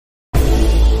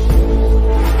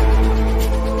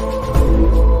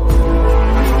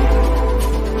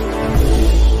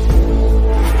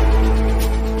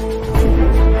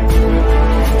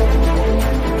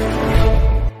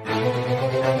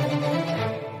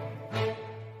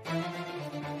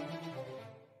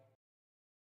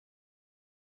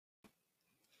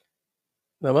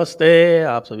नमस्ते,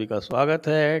 आप सभी का स्वागत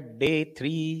है डे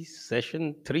 3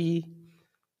 सेशन 3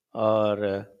 और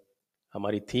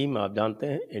हमारी थीम आप जानते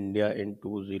हैं इंडिया इन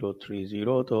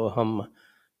 2030। तो हम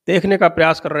देखने का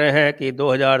प्रयास कर रहे हैं कि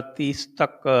 2030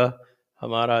 तक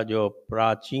हमारा जो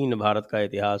प्राचीन भारत का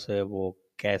इतिहास है वो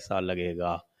कैसा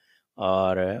लगेगा,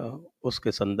 और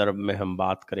उसके संदर्भ में हम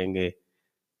बात करेंगे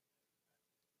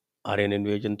आर्यन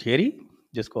इन्वेजन थियरी,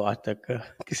 जिसको आज तक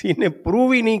किसी ने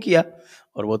प्रूव ही नहीं किया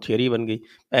और वो थियरी बन गई,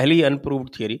 पहली अनप्रूव्ड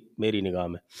थियरी मेरी निगाह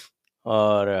में।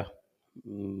 और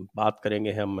बात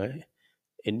करेंगे हम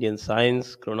इंडियन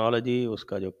साइंस क्रोनोलॉजी,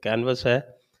 उसका जो कैनवस है।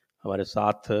 हमारे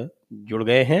साथ जुड़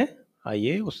गए हैं।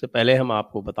 आइए, उससे पहले हम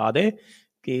आपको बता दें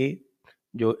कि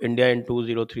जो इंडिया इन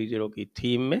 2030 की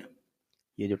थीम में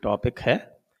ये जो टॉपिक है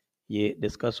ये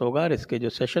डिस्कस होगा, और इसके जो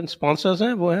सेशन स्पॉन्सर्स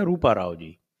हैं वो हैं रूपा राव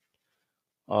जी।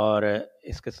 और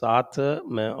इसके साथ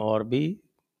मैं और भी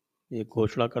ये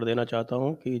घोषणा कर देना चाहता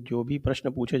हूँ कि जो भी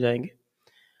प्रश्न पूछे जाएंगे,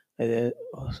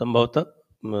 संभवतः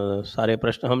सारे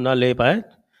प्रश्न हम ना ले पाए,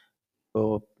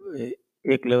 तो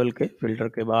एक लेवल के फिल्टर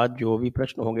के बाद जो भी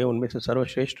प्रश्न होंगे उनमें से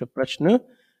सर्वश्रेष्ठ प्रश्न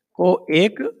को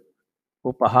एक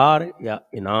उपहार या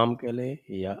इनाम के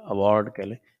लिए या अवार्ड के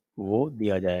लिए वो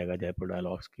दिया जाएगा जयपुर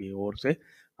डायलॉग्स की ओर से।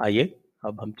 आइए,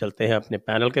 अब हम चलते हैं अपने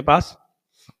पैनल के पास।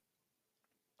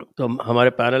 तो हमारे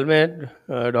पैनल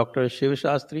में डॉक्टर शिव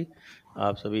शास्त्री,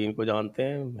 आप सभी इनको जानते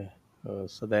हैं,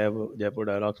 सदैव जयपुर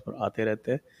डायलॉग्स पर आते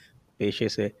रहते हैं, पेशे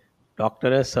से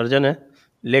डॉक्टर है, सर्जन है,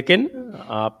 लेकिन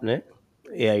आपने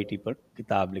AIT पर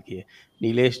किताब लिखी है।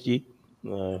 नीलेश जी,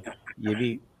 ये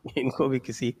भी इनको भी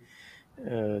किसी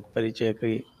परिचय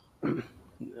की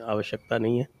आवश्यकता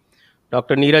नहीं है।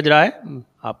 डॉक्टर नीरज राय,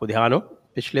 आपको ध्यान हो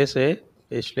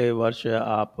पिछले वर्ष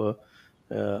आप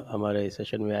हमारे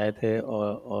सेशन में आए थे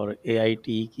और AIT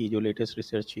की जो लेटेस्ट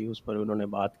रिसर्च थी उस पर उन्होंने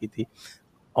बात की थी,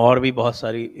 और भी बहुत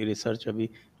सारी रिसर्च अभी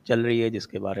चल रही है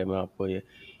जिसके बारे में आपको ये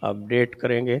अपडेट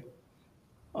करेंगे।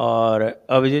 और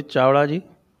अभिजीत चावड़ा जी,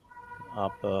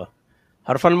 आप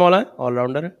हरफन मौला है,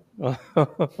 ऑलराउंडर है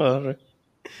और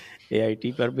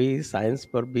AIT पर भी, साइंस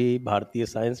पर भी, भारतीय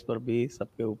साइंस पर भी,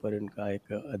 सबके ऊपर इनका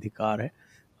एक अधिकार है।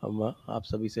 हम आप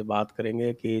सभी से बात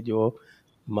करेंगे कि जो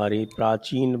हमारी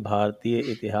प्राचीन भारतीय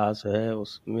इतिहास है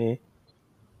उसमें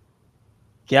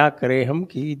क्या करें हम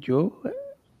कि जो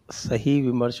सही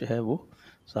विमर्श है वो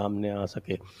सामने आ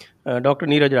सके। डॉक्टर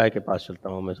नीरज राय के पास चलता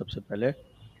हूँ मैं सबसे पहले।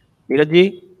 नीरज जी, जी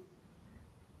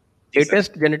सर।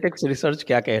 लेटेस्ट जेनेटिक्स रिसर्च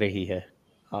क्या कह रही है?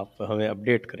 आप हमें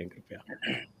अपडेट करें कृपया।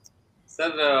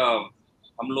 सर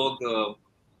हम लोग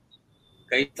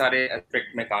कई सारे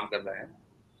एस्पेक्ट में काम कर रहे हैं,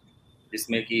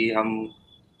 जिसमें कि हम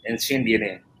एंशियंट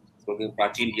डीएनए, जो कि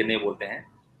प्राचीन डीएनए बोलते हैं,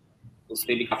 उस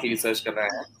पर भी काफ़ी रिसर्च कर रहे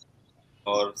हैं।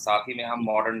 और साथ ही में हम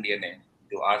मॉडर्न डीएनए,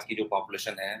 जो आज की जो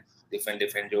पॉपुलेशन है, डिफरेंट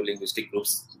डिफरेंट जो लिंग्विस्टिक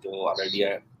ग्रुप्स जो ऑलरेडी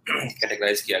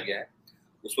कैटेगराइज किया गया है,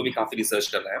 उस पर भी काफ़ी रिसर्च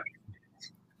कर रहे हैं।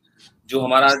 जो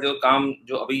हमारा जो काम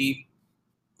जो अभी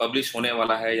पब्लिश होने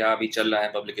वाला है या अभी चल रहा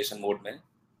है पब्लिकेशन मोड में,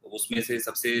 तो उसमें से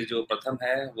सबसे जो प्रथम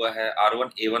है वह है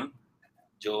R1A1,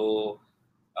 जो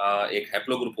एक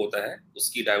हैप्लो ग्रुप होता है,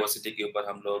 उसकी डाइवर्सिटी के ऊपर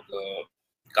हम लोग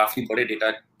काफ़ी बड़े डेटा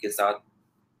के साथ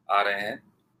आ रहे हैं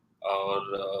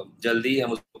और जल्दी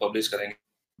हम उसको पब्लिश करेंगे।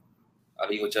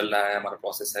 अभी वो चल रहा है, हमारा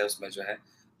प्रोसेस है उसमें जो है।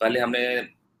 पहले हमने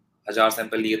 1000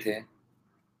 सैंपल लिए थे,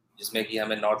 जिसमें कि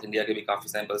हमें नॉर्थ इंडिया के भी काफ़ी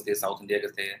सैंपल्स थे, साउथ इंडिया के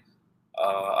थे,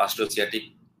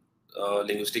 ऑस्ट्रोसियाटिक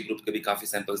लिंग्विस्टिक ग्रुप के भी काफ़ी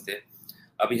सैंपल्स थे।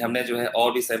 अभी हमने जो है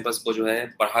और भी सैंपल्स को जो है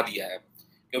बढ़ा दिया है,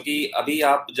 क्योंकि अभी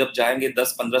आप जब जाएंगे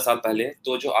 10-15 साल पहले,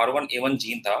 तो जो R1A1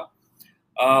 जीन था,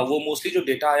 वो मोस्टली जो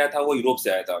डेटा आया था वो यूरोप से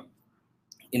आया था।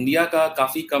 इंडिया का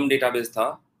काफ़ी कम डेटाबेस था,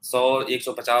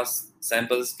 100-150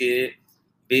 सैंपल्स के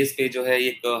बेस पे जो है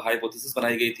एक हाइपोथेसिस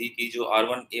बनाई गई थी कि जो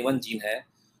R1A1 जीन है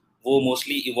वो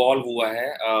मोस्टली इवॉल्व हुआ है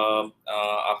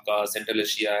आपका central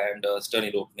Asia and eastern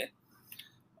Europe में।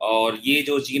 और ये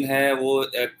जो जीन है वो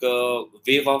एक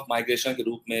वेव ऑफ माइग्रेशन के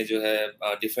रूप में जो है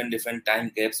डिफरेंट डिफरेंट टाइम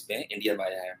गैप्स में इंडिया में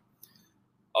आया है।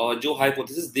 और जो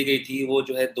हाइपोथेसिस दी गई थी वो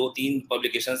जो है 2-3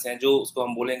 पब्लिकेशंस हैं, जो उसको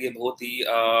हम बोलेंगे बहुत ही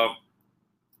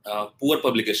पुअर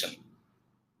पब्लिकेशन,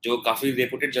 जो काफ़ी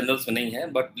रेपुटेड जर्नल्स में नहीं है,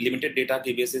 बट लिमिटेड डेटा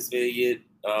के बेसिस पे ये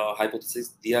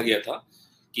हाइपोथेसिस दिया गया था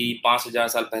कि 5000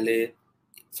 साल पहले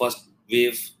फर्स्ट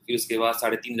वेव, फिर उसके बाद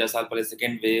 3500 साल पहले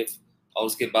सेकेंड वेव, और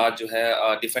उसके बाद जो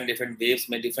है डिफरेंट डिफरेंट वेव्स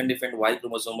में डिफरेंट डिफरेंट वाई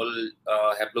क्रोमोसोमल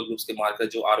हैप्लोग्रुप्स के मार्कर,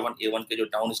 जो R1A1 के जो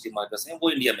डाउनस्ट्रीम मार्कर्स हैं, वो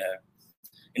इंडिया में है।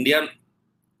 इंडिया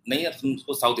नहीं, हम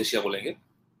उसको साउथ एशिया बोलेंगे।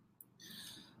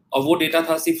 और वो डेटा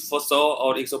था सिर्फ 100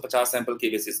 और 150 सैंपल के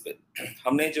बेसिस पे।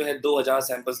 हमने जो है 2000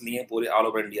 सैंपल्स लिए पूरे ऑल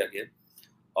ओवर इंडिया के,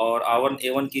 और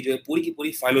R1A1 की जो है पूरी की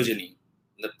पूरी फाइलोजेनी,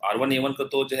 मतलब R1A1 को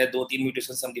तो जो है 2-3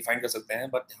 म्यूटेशंस हम डिफाइन कर सकते हैं,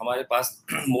 बट हमारे पास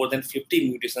मोर देन 50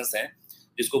 म्यूटेशंस हैं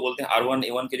जिसको बोलते हैं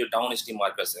R1A1 के जो डाउन स्ट्रीम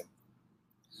मार्कर्स है,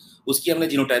 उसकी हमने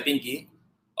जीनोटाइपिंग की।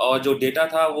 और जो डेटा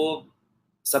था वो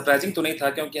सरप्राइजिंग तो नहीं था,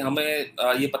 क्योंकि हमें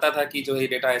ये पता था कि जो ये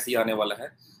डेटा ऐसे ही आने वाला है।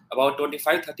 अबाउट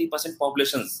 25-30%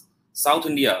 पॉपुलेशन साउथ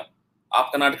इंडिया, आप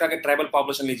कर्नाटका के ट्राइबल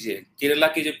पॉपुलेशन लीजिए, केरला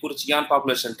की जो Kurichiyan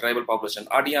population, tribal population,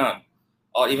 Adiyan,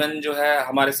 और इवन जो है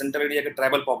हमारे सेंट्रल इंडिया के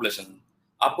ट्राइबल पॉपुलेशन,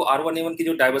 आपको R1A1 की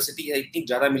जो डाइवर्सिटी है इतनी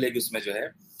ज़्यादा मिलेगी उसमें जो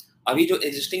है। अभी जो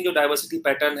एग्जिस्टिंग जो डाइवर्सिटी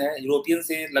पैटर्न है यूरोपियन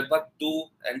से लगभग 2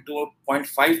 and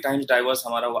 2.5 टाइम्स डाइवर्स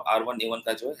हमारा R1A1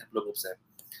 का जो है हैप्लोग्रुप्स है।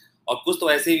 और कुछ तो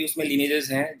ऐसे भी उसमें लीनेजेस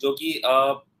हैं जो कि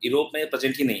यूरोप में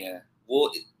प्रेजेंट ही नहीं है,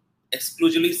 वो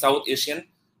exclusively south Asian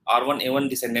R1A1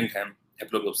 descendant हैं,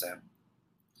 हैप्लोग्रुप्स हैं।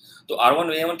 तो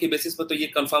R1A1 के बेसिस पर तो ये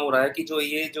कंफर्म हो रहा है कि जो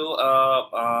ये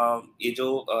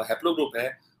जो हैप्लोग्रुप है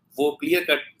वो क्लियर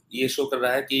कट ये शो कर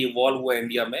रहा है कि इवॉल्व हुआ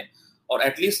इंडिया में, और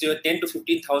एटलीस्ट जो है 10 to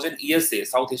 15,000 ईयर्स से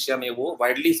साउथ एशिया में वो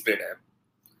वाइडली स्प्रेड है।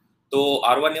 तो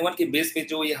R1A1 के बेस पे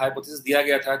जो ये हाइपोथेसिस दिया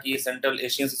गया था कि ये सेंट्रल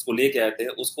एशियंस इसको लेके आए थे,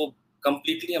 उसको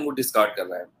कंप्लीटली हम लोग डिस्कार्ड कर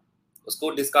रहे हैं, उसको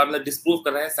डिस्प्रूव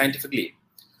कर रहे हैं साइंटिफिकली।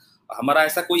 हमारा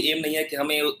ऐसा कोई एम नहीं है कि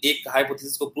हमें एक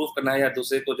हाइपोथेसिस को प्रूव करना है या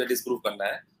दूसरे को जो डिस्प्रूव करना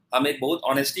है। हम एक बहुत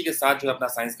ऑनेस्टी के साथ जो अपना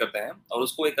साइंस करते हैं और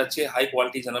उसको एक अच्छे हाई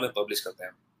क्वालिटी जर्नल में पब्लिश करते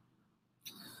हैं।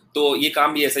 तो ये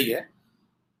काम भी ऐसा ही है।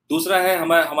 दूसरा है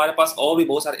हमारे पास और भी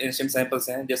बहुत सारे एंशिएंट सैंपल्स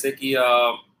हैं, जैसे कि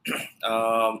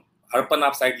हड़प्पन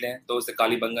आप साइट लें तो जैसे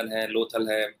कालीबंगन है, लोथल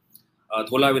है,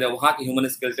 धोलावीरा, वहाँ के ह्यूमन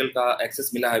स्केलेटल का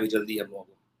एक्सेस मिला है अभी जल्दी हम लोगों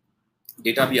को,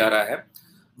 डेटा भी आ रहा है।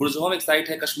 बुरजहोम एक साइट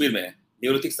है कश्मीर में,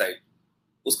 न्यूरोथिक साइट,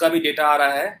 उसका भी डेटा आ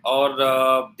रहा है और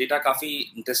डेटा काफ़ी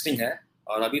इंटरेस्टिंग है।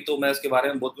 और अभी तो मैं उसके बारे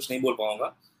में बहुत कुछ नहीं बोल पाऊंगा,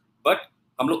 बट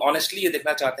हम लोग ऑनेस्टली ये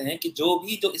देखना चाहते हैं कि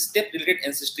जो स्टेप रिलेटेड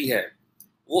एंसेस्ट्री है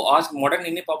वो आज मॉडर्न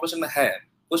इंडियन पॉपुलेशन में है,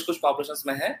 कुछ पॉपुलेशन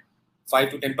में है,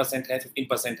 5 to 10% है,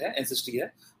 15% है एंसेस्ट्री है,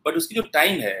 बट उसकी जो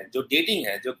टाइम है, जो डेटिंग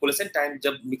है, जो कोलेशन टाइम,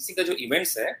 जब मिक्सिंग का जो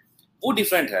इवेंट्स है वो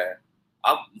डिफरेंट है।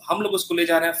 अब हम लोग उसको ले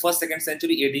जा रहे हैं 1st-2nd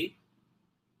सेंचुरी AD,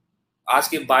 आज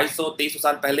के 2200-2300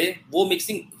 साल पहले वो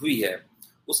मिक्सिंग हुई है।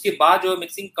 उसके बाद जो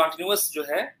मिक्सिंग कंटिन्यूअस जो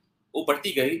है वो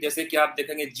बढ़ती गई, जैसे कि आप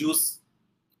देखेंगे ज्यूस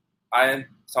आए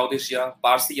साउथ एशिया,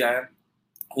 पारसी आए,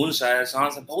 हुन्स आए,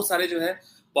 शांस, बहुत सारे जो है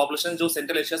पॉपुलेशन जो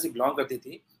सेंट्रल एशिया से बिलोंग करती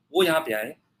थी वो यहाँ पे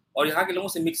आए और यहाँ के लोगों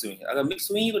से मिक्स हुई। अगर मिक्स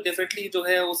हुई तो डेफिनेटली जो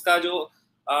है उसका जो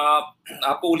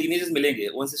आपको वो लीनेजेस मिलेंगे,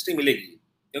 वो एंसेस्ट्री मिलेगी,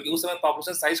 क्योंकि उस समय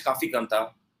पॉपुलेशन साइज काफ़ी कम था।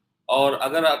 और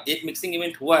अगर एक मिक्सिंग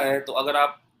इवेंट हुआ है तो अगर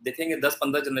आप देखेंगे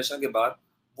 10-15 जनरेशन के बाद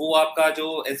वो आपका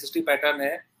जो एंसेस्ट्री पैटर्न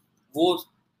है वो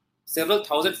सेवरल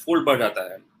थाउजेंड फोल्ड बढ़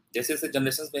जाता है। जैसे जैसे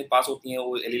जनरेशन में पास होती हैं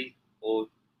वो एलील, वो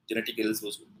जेनेटिक एलील्स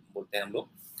बोलते हैं हम लोग।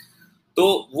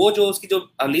 तो वो जो उसकी जो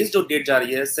अर्लीस्ट जो डेट जा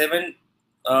रही है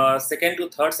 2nd to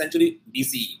 3rd century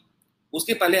BC,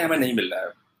 उसके पहले हमें नहीं मिल रहा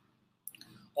है।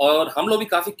 और हम लोग भी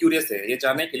काफ़ी क्यूरियस है ये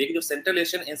जानने के लिए कि जो सेंट्रल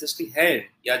एशियन एंसेस्ट्री है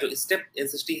या जो स्टेप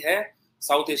एंसेस्ट्री है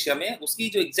साउथ एशिया में, उसकी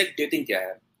जो एग्जैक्ट डेटिंग क्या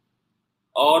है।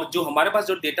 और जो हमारे पास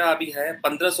जो डेटा अभी है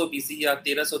 1500 BC या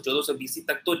 1300-1400 BC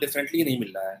तक तो डेफिनेटली नहीं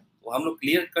मिल रहा है। तो हम लोग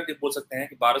क्लियर कट बोल सकते हैं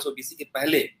कि 1200 BC के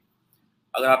पहले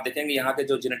अगर आप देखेंगे यहाँ के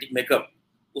जो जेनेटिक मेकअप,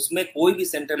 उसमें कोई भी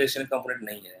सेंट्रल एशियन कंपोनेंट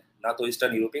नहीं है, ना तो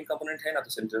ईस्टर्न यूरोपियन कंपोनेंट है, ना तो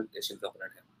सेंट्रल एशियन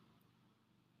कंपोनेंट है।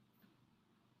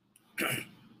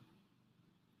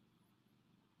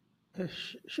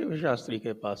 शिव शास्त्री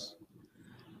के पास।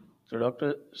 तो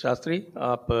डॉक्टर शास्त्री,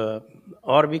 आप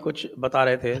और भी कुछ बता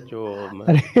रहे थे जो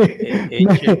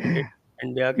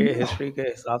इंडिया के हिस्ट्री के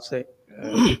हिसाब से।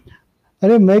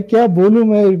 अरे मैं क्या बोलूं,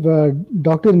 मैं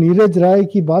डॉक्टर नीरज राय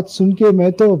की बात सुन के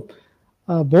मैं तो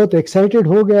बहुत एक्साइटेड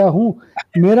हो गया हूं।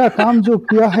 मेरा काम जो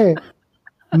किया है,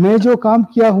 मैं जो काम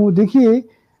किया हूं, देखिए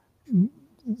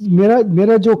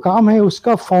मेरा जो काम है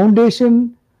उसका फाउंडेशन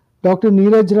डॉक्टर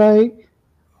नीरज राय,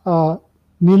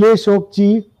 नीलेश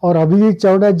जी और अभिजीत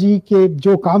चावड़ा जी के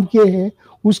जो काम किए हैं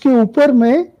उसके ऊपर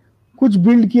मैं कुछ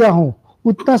बिल्ड किया हूँ,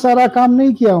 उतना सारा काम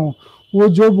नहीं किया हूँ। वो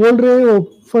जो बोल रहे हैं वो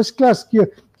फर्स्ट क्लास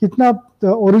कितना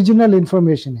ओरिजिनल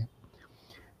इंफॉर्मेशन है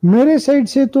मेरे साइड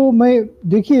से। तो मैं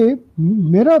देखिए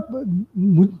मेरा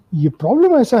ये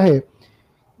प्रॉब्लम ऐसा है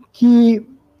कि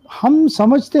हम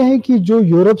समझते हैं कि जो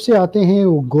यूरोप से आते हैं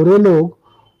वो गोरे लोग,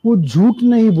 वो झूठ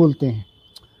नहीं बोलते हैं।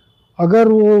 अगर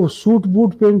वो सूट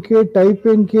बूट पहन के, टाई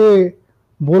पहन के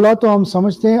बोला तो हम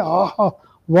समझते हैं आह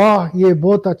वाह ये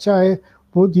बहुत अच्छा है,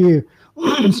 बहुत ये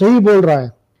सही बोल रहा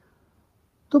है।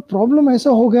 तो प्रॉब्लम ऐसा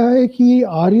हो गया है कि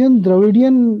आर्यन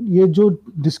द्रविडियन ये जो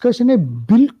डिस्कशन है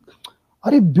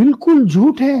अरे बिल्कुल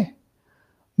झूठ है।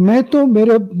 मैं तो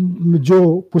मेरे जो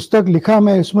पुस्तक लिखा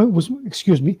मैं उसमें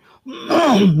एक्सक्यूज मी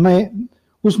मैं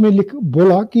उसमें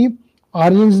बोला कि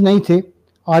आर्यंस नहीं थे,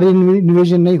 आर्यन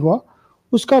इन्वेजन नहीं हुआ,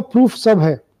 उसका प्रूफ सब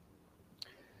है।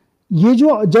 ये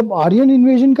जो जब आर्यन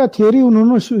इन्वेजन का थियरी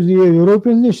उन्होंने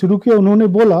यूरोपियंस ने शुरू किया, उन्होंने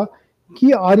बोला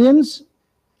कि आर्यंस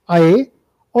आए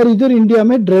और इधर इंडिया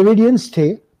में द्रविडियंस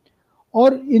थे,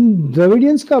 और इन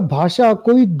द्रविडियंस का भाषा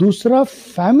कोई दूसरा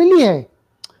फैमिली है,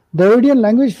 द्रविडियन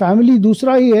लैंग्वेज फैमिली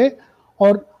दूसरा ही है,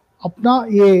 और अपना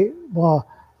ये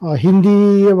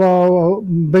हिंदी,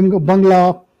 बंगला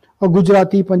और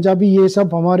गुजराती, पंजाबी, ये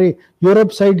सब हमारे यूरोप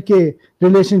साइड के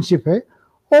रिलेशनशिप है,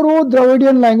 और वो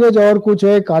द्रविडियन लैंग्वेज और कुछ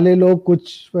है, काले लोग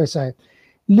कुछ वैसा है।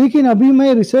 लेकिन अभी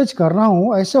मैं रिसर्च कर रहा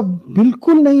हूँ, ऐसा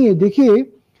बिल्कुल नहीं है। देखिए,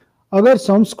 अगर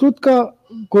संस्कृत का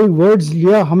कोई वर्ड्स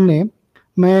लिया हमने,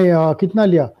 मैं कितना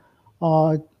लिया,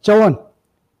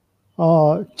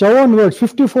 54 वर्ड्स,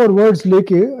 54 वर्ड्स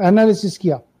लेके एनालिसिस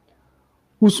किया,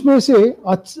 उसमें से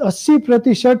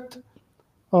 80%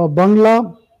 बंगला,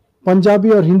 पंजाबी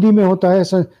और हिंदी में होता है,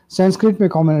 संस्कृत में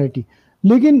कॉमनैलिटी।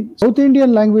 लेकिन साउथ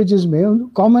इंडियन लैंग्वेजेस में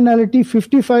कॉमनैलिटी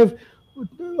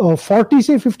 40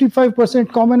 से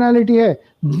 55% कॉमनैलिटी है,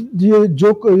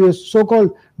 जो सो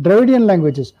कॉल्ड द्रविडियन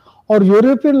लैंग्वेजेस, और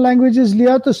यूरोपियन लैंग्वेजेस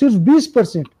लिया तो सिर्फ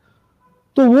 20%।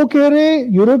 तो वो कह रहे हैं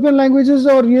यूरोपियन लैंग्वेजेस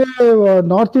और ये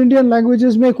नॉर्थ इंडियन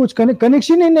लैंग्वेजेस में कुछ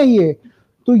कनेक्शन ही नहीं है।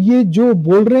 तो ये जो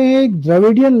बोल रहे हैं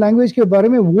द्रविडियन लैंग्वेज के बारे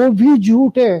में, वो भी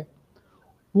झूठ है।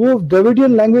 वो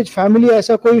द्रविडियन लैंग्वेज फैमिली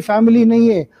ऐसा कोई फैमिली नहीं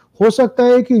है। हो सकता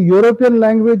है कि यूरोपियन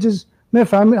लैंग्वेजेस में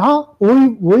फैमिली, हाँ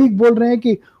वही बोल रहे हैं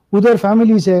कि उधर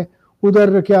फैमिलीज है,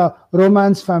 उधर क्या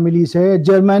रोमांस फैमिलीज है,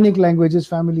 जर्मैनिक लैंग्वेजेस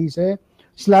फैमिलीज है,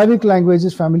 स्लाविक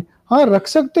लैंग्वेजेस फैमिली, हाँ रख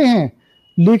सकते हैं।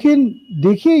 लेकिन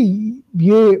देखिए,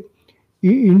 ये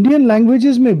इंडियन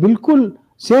लैंग्वेजेस में बिल्कुल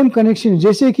सेम कनेक्शन,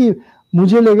 जैसे कि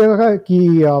मुझे लगेगा कि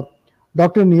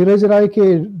डॉक्टर नीरज राय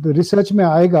के रिसर्च में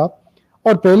आएगा,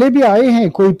 और पहले भी आए हैं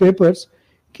कोई पेपर्स,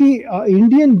 कि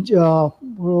इंडियन,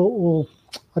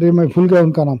 अरे मैं भूल गया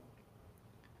उनका नाम,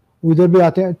 उधर भी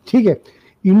आते हैं, ठीक है,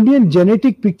 इंडियन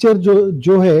जेनेटिक पिक्चर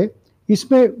जो है,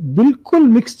 इसमें बिल्कुल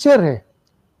मिक्सचर है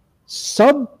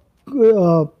सब।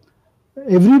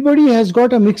 everybody has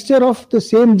got a mixture of the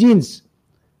same genes.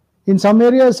 In some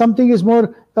areas something is more,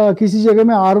 किसी जगह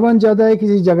में R1 ज्यादा है,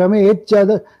 किसी जगह में H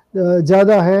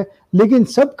ज्यादा है, लेकिन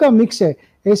सबका मिक्स है।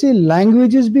 ऐसे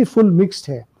लैंग्वेजेस भी फुल मिक्स्ड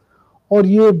है, और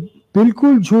ये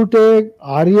बिल्कुल झूठ है।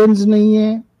 आर्यंस नहीं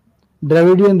है,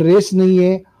 द्रविडियन रेस नहीं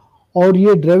है, और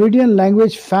ये द्रविडियन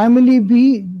लैंग्वेज फैमिली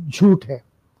भी झूठ है,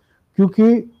 क्योंकि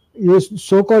ये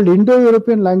so called Indo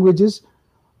European languages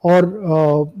और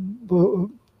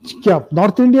क्या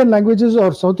नॉर्थ इंडियन लैंग्वेजेस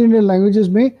और साउथ इंडियन लैंग्वेजेस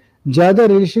में ज़्यादा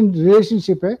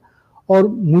रिलेशनशिप है। और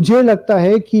मुझे लगता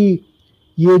है कि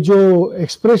ये जो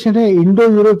एक्सप्रेशन है इंडो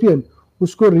यूरोपियन,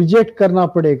 उसको रिजेक्ट करना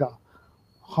पड़ेगा।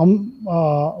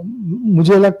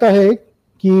 मुझे लगता है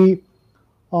कि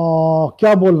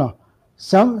क्या बोलना,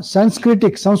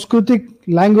 सांस्कृतिक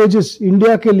लैंग्वेजेस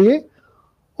इंडिया के लिए,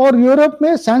 और यूरोप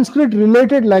में संस्कृत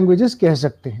रिलेटेड लैंग्वेजेस कह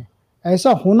सकते हैं।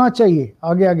 ऐसा होना चाहिए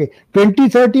आगे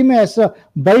 2030 में, ऐसा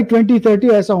बाई 2030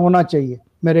 ऐसा होना चाहिए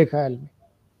मेरे ख्याल में।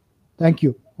 थैंक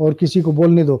यू, और किसी को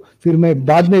बोलने दो, फिर मैं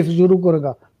बाद में शुरू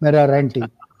करूंगा मेरा renting.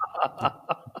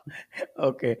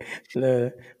 Okay,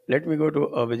 let me go to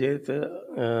Abhijit.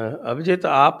 Abhijit,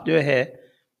 आप जो है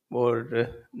वो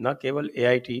न केवल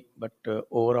AIT but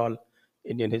overall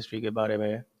Indian history के बारे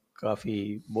में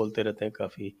काफ़ी बोलते रहते हैं,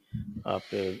 काफ़ी आप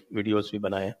वीडियोस भी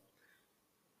बनाए।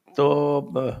 तो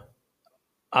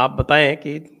आप बताएं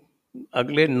कि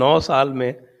अगले 9 साल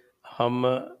में हम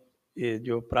ये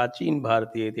जो प्राचीन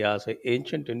भारतीय इतिहास है,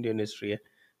 एंशंट इंडियन हिस्ट्री है,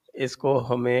 इसको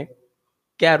हमें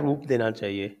क्या रूप देना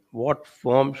चाहिए? What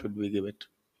form should we give it?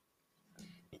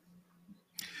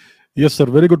 Yes sir,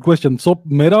 very good question. सो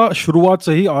मेरा शुरुआत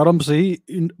से ही, आरंभ से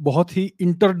ही बहुत ही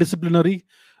इंटरडिसिप्लिनरी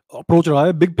अप्रोच रहा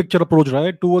है, बिग पिक्चर अप्रोच रहा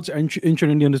है टुवर्ड्स एंशिएंट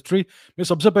इंडियन हिस्ट्री। मैं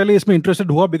सबसे पहले इसमें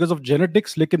इंटरेस्टेड हुआ बिकॉज ऑफ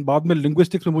जेनेटिक्स, लेकिन बाद में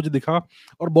लिंग्विस्टिक्स में मुझे दिखा,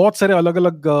 और बहुत सारे अलग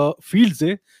अलग फील्ड्स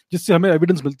है जिससे हमें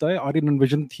एविडेंस मिलता है आर्यन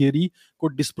इन्वेजन थियरी को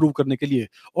डिस्प्रूव करने के लिए।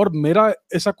 और मेरा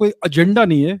ऐसा कोई एजेंडा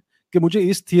नहीं है कि मुझे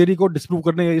इस थियरी को डिस्प्रूव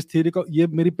करने या इस थियरी का, ये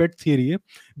मेरी पेट थियरी है।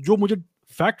 जो मुझे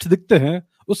फैक्ट्स दिखते हैं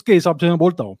उसके हिसाब से मैं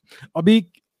बोलता हूँ।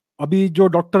 अभी जो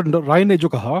डॉक्टर राय ने जो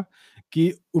कहा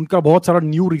कि उनका बहुत सारा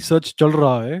न्यू रिसर्च चल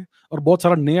रहा है और बहुत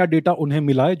सारा नया डेटा उन्हें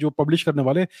मिला है जो पब्लिश करने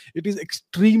वाले, it is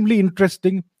extremely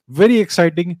interesting, very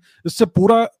exciting. इससे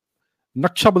पूरा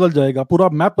नक्शा बदल जाएगा, पूरा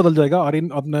मैप बदल जाएगा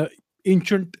अपना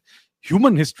एंशिएंट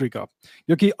ह्यूमन हिस्ट्री का,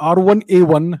 क्योंकि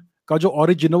R1A1 का जो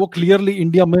ओरिजिन है वो क्लियरली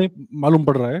इंडिया में मालूम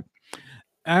पड़ रहा है।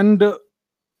 And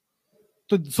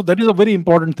so that is a very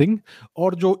important thing.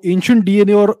 और जो एंशिएंट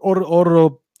डीएनए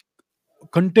और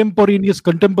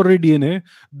कंटेम्पररी डीएनए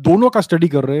दोनों का स्टडी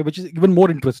कर रहे हैं, which is even more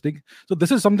interesting. So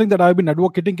this is something that I've been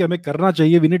advocating कि हमें करना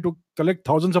चाहिए. We need to collect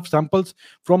thousands of samples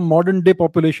from modern day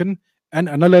population and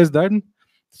analyze that.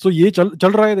 So ये चल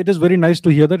रहा है. It is very nice to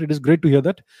hear that. It is great to hear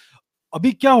that.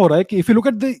 अभी क्या हो रहा है कि if you look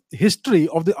at the history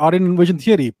of the Aryan invasion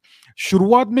theory,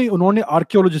 शुरुआत में उन्होंने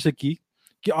आर्कियोलॉजी से की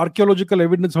कि आर्कियोलॉजिकल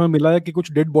एविडेंस हमें मिला है कि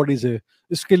कुछ डेड बॉडीज है,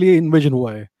 इसके लिए इन्वेजन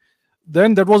हुआ है।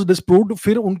 देन दैट वाज डिस्प्रूव्ड,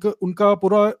 फिर उनका उनका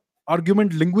पूरा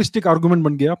आर्गुमेंट लिंग्विस्टिक आर्गुमेंट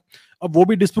बन गया, अब वो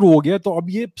भी डिस्प्रूव हो गया, तो अब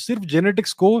ये सिर्फ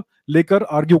जेनेटिक्स को लेकर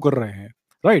आर्ग्यू कर रहे हैं,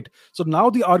 right? So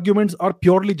now the arguments are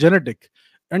purely genetic,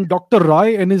 and doctor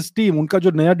Rai and his team, उनका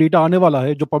जो नया डेटा आने वाला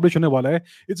है, जो पब्लिश होने वाला है,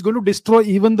 it's going to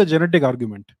destroy even the genetic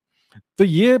argument. तो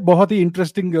ये बहुत ही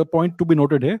interesting point to be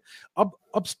noted है।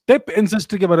 अब स्टेप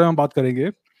एंसेस्ट्री के बारे में हम बात करेंगे।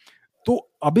 तो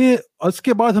अभी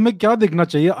इसके बाद हमें क्या देखना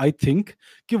चाहिए, आई थिंक,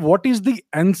 कि what is the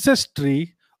ancestry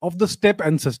of the step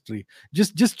ancestry.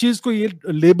 जिस चीज को ये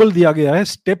लेबल दिया गया है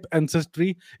स्टेप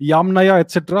एंसेस्ट्री, यामनाया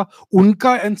एटसेट्रा,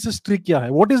 उनका एंसेस्ट्री क्या है?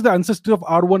 What is the ancestry of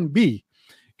R1B?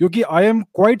 क्योंकि आई एम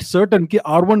क्वाइट सर्टन कि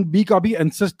R1B का भी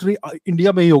एंसेस्ट्री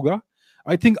इंडिया में ही होगा।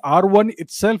 I think R1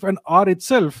 itself and R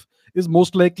itself is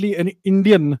most likely an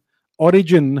Indian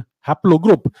origin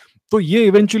haplogroup. तो ये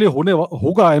इवेंचुअली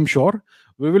होगा, I am sure.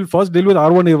 We will first deal with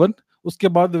R1A1, उसके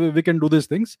बाद we can do this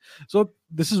things. So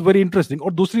this is very interesting.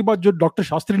 और दूसरी बात जो doctor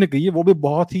Shastri ने कही है वो भी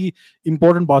बहुत ही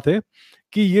इंपॉर्टेंट बात है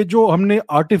कि ये जो हमने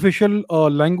आर्टिफिशियल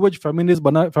लैंग्वेज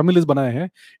फैमिलीज बनाए हैं,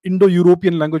 Indo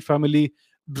European language family,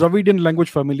 Dravidian language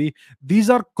family,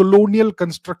 these are colonial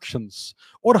constructions.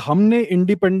 और हमने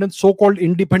इंडिपेंडेंस, सो कॉल्ड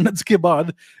इंडिपेंडेंस के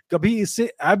बाद कभी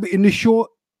इसे एब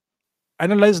इनिशियो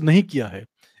एनालाइज नहीं किया है।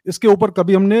 इसके ऊपर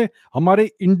कभी हमने, हमारे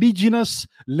इंडिजिनस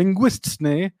लिंग्विस्ट्स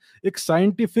ने एक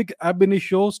साइंटिफिक एब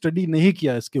इनिशियो स्टडी नहीं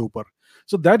किया इसके ऊपर।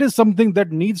 So that is something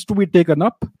that needs to be taken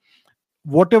up.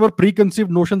 Whatever pre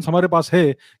conceived notions हमारे पास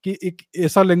है कि एक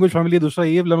ऐसा लैंग्वेज फैमिली है, दूसरा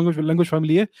ये लैंग्वेज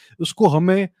फैमिली है, उसको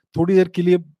हमें थोड़ी देर के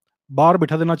लिए बाहर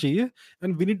बिठा देना चाहिए,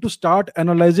 and we need to start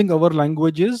analysing our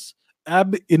languages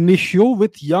ab initio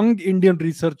with young Indian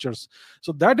researchers.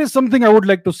 So that is something I would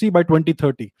like to see by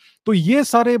 2030. तो ये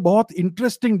सारे बहुत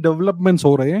interesting developments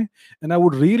हो रहे हैं, and I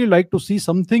would really like to see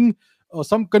something,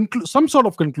 some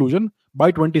sort of conclusion by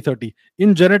 2030.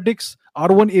 In genetics,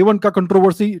 R1A1 का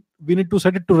controversy we need to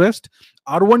set it to rest.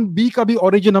 R1B का भी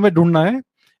origin हमें ढूंढना है,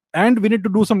 and we need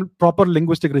to do some proper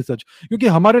linguistic research.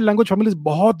 क्योंकि हमारे language families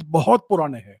बहुत बहुत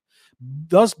पुराने हैं,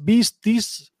 10, 20,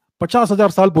 30,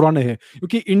 50,000 साल पुराने हैं,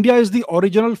 क्योंकि India is the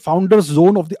original founders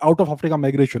zone of the out of Africa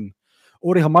migration.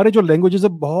 और हमारे जो लैंग्वेजेस है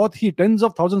बहुत ही tens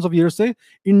of thousands of years से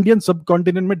इंडियन सब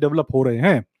कॉन्टिनेंट में डेवलप हो रहे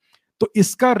हैं। तो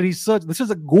इसका research, this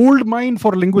is a gold mine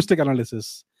for linguistic analysis.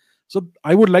 So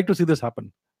I would like to see this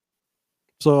happen.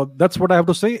 So that's what I have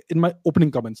to say in my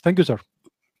opening comments. Thank you sir.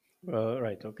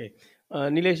 Right, okay.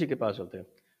 Nilesh ji के पास होते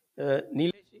हैं।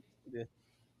 नीलेश जी,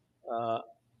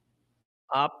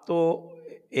 आप तो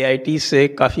AIT से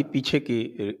काफ़ी पीछे की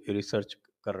रिसर्च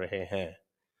कर रहे हैं,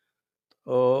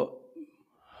 तो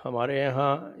हमारे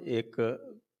यहाँ एक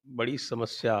बड़ी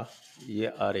समस्या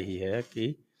ये आ रही है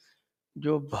कि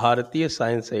जो भारतीय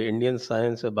साइंस है, इंडियन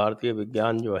साइंस, भारतीय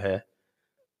विज्ञान जो है,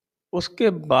 उसके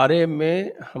बारे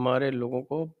में हमारे लोगों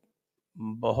को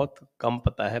बहुत कम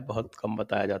पता है, बहुत कम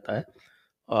बताया जाता है।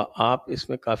 आप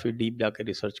इसमें काफ़ी डीप जाके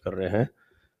रिसर्च कर रहे हैं,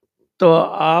 तो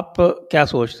आप क्या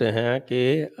सोचते हैं कि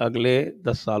अगले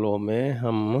 10 सालों में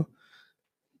हम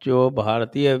जो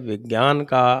भारतीय विज्ञान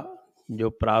का जो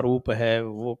प्रारूप है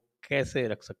वो कैसे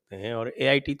रख सकते हैं, और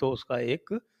AIT तो उसका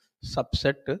एक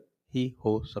सबसेट ही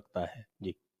हो सकता है?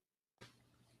 जी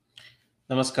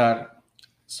नमस्कार।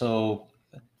 So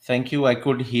thank you. I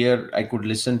could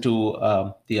listen to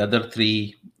the other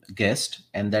three guests,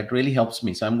 and that really helps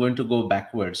me. So I'm going to go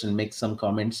backwards and make some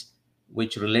comments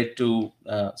which relate to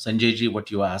Sanjay ji,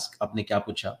 what you asked, आपने क्या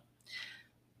पूछा।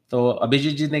 तो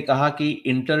अभिजीत जी ने कहा कि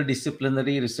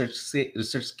interdisciplinary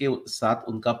research के साथ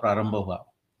उनका प्रारंभ हुआ।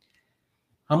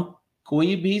 हम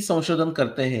कोई भी संशोधन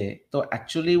करते हैं तो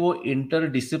एक्चुअली वो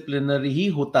इंटरडिसिप्लिनरी ही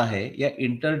होता है या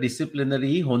इंटरडिसिप्लिनरी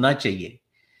ही होना चाहिए।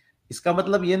 इसका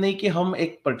मतलब ये नहीं कि हम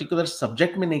एक पर्टिकुलर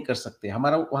सब्जेक्ट में नहीं कर सकते,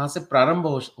 हमारा वहां से प्रारंभ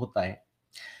होता है,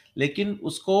 लेकिन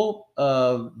उसको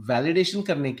वैलिडेशन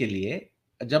करने के लिए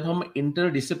जब हम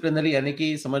इंटरडिसिप्लिनरी, यानी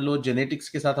कि समझ लो जेनेटिक्स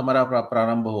के साथ हमारा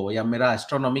प्रारंभ हो, या मेरा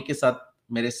एस्ट्रोनॉमी के साथ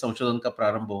मेरे संशोधन का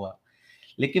प्रारंभ हुआ,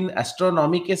 लेकिन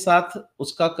एस्ट्रोनॉमी के साथ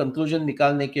उसका कंक्लूजन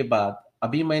निकालने के बाद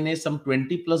अभी मैंने सम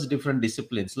 20+ डिफरेंट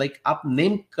डिसिप्लिन्स, लाइक आप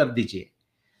नेम कर दीजिए।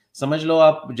 समझ लो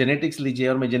आप जेनेटिक्स लीजिए,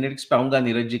 और मैं जेनेटिक्स पे आऊंगा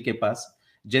नीरज जी के पास।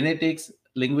 Genetics,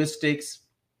 linguistics,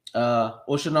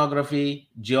 oceanography,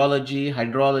 geology,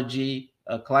 hydrology,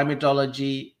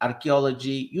 climatology,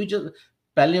 archaeology, you just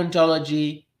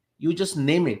पैलियोंटोलॉजी, you just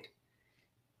name it.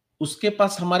 उसके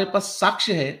पास, हमारे पास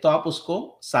साक्ष्य है तो आप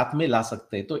उसको साथ में ला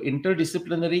सकते हैं। तो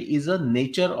interdisciplinary is a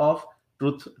nature of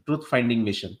truth finding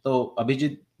mission. तो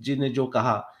अभिजीत जी ने जो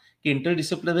कहा कि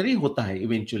इंटरडिसिप्लिनरी होता है,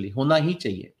 इवेंचुअली होना ही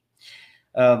चाहिए।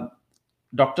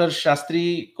 डॉक्टर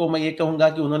शास्त्री को मैं ये कहूंगा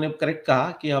कि उन्होंने करेक्ट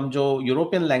कहा कि हम जो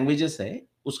यूरोपियन लैंग्वेजेस है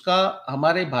उसका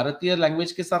हमारे भारतीय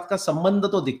लैंग्वेज के साथ का संबंध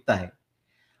तो दिखता है।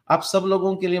 आप सब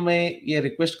लोगों के लिए मैं ये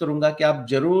रिक्वेस्ट करूंगा कि आप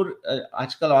जरूर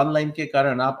आजकल ऑनलाइन के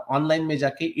कारण आप ऑनलाइन में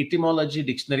जाके इटिमोलॉजी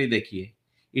डिक्शनरी देखिए,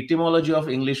 etymology of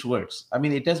English words. I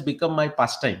mean it has become my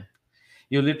pass time.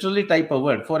 You literally type a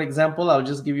word. For example, I'll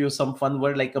just give you some fun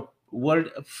word like a word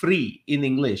free in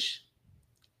English.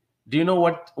 Do you know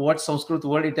what Sanskrit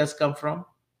word it has come from?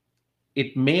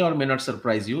 It may or may not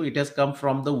surprise you. It has come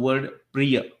from the word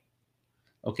priya.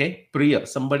 Okay, priya.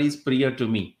 Somebody is priya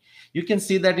to me. You can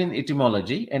see that in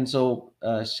etymology. And so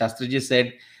Shastriji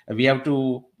said we have to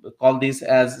call these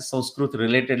as Sanskrit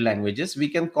related languages. We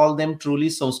can call them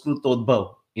truly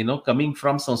Sanskritodbhav. Coming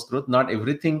from Sanskrit. Not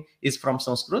everything is from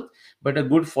Sanskrit, but a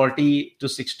good 40 to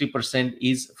 60%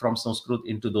 is from Sanskrit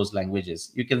into those languages.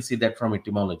 You can see that from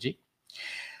etymology.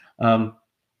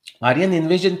 Aryan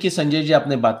invasion की संजय जी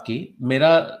आपने बात की।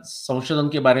 मेरा संशोधन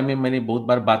के बारे में मैंने बहुत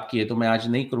बार बात की है, तो मैं आज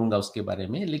नहीं करूंगा उसके बारे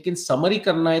में, लेकिन समरी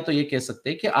करना है तो ये कह सकते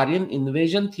हैं कि आर्यन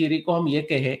इन्वेजन थियरी को हम ये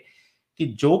कहे कि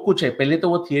जो कुछ है, पहले तो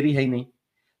वो थियरी है ही नहीं,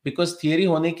 बिकॉज थियरी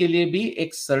होने के लिए भी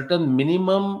एक सर्टन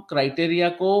मिनिमम क्राइटेरिया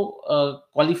को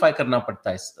क्वालिफाई करना पड़ता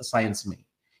है साइंस में।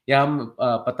 या हम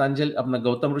पतंजलि अपना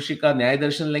गौतम ऋषि का न्याय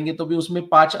दर्शन लेंगे तो भी उसमें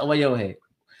 5 अवयव है,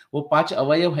 वो 5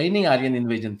 अवयव है ही नहीं आर्यन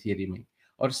इन्वेजन थियरी में।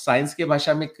 और साइंस के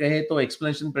भाषा में कहे तो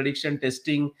एक्सप्लेनेशन, प्रेडिक्शन,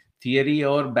 टेस्टिंग, थियरी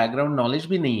और बैकग्राउंड नॉलेज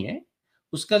भी नहीं है।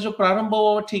 उसका जो प्रारंभ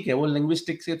हुआ वो ठीक है, वो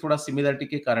लिंग्विस्टिक्स से थोड़ा सिमिलरिटी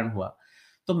के कारण हुआ।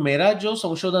 तो मेरा जो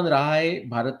संशोधन रहा है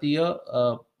भारतीय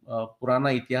पुराना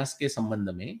इतिहास के संबंध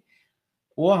में,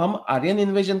 वो हम आर्यन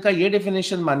इन्वेजन का ये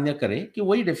डेफिनेशन मान्य करें कि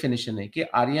वही डेफिनेशन है कि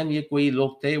आर्यन ये कोई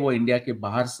लोग थे, वो इंडिया के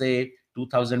बाहर से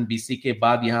 2000 बीसी के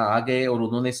बाद यहाँ आ गए और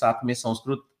उन्होंने साथ में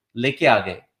संस्कृत लेके आ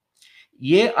गए।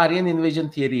 ये आर्यन इन्वेजन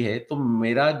थियरी है। तो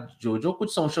मेरा जो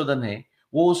कुछ संशोधन है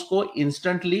वो उसको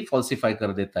इंस्टेंटली फॉल्सिफाई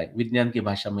कर देता है, विज्ञान की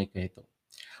भाषा में कहे तो।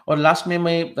 और लास्ट में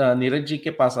मैं नीरज जी के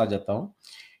पास आ जाता हूं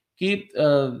कि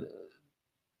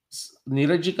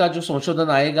नीरज जी का जो संशोधन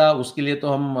आएगा उसके लिए तो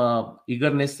हम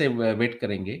ईगरनेस से वेट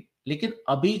करेंगे, लेकिन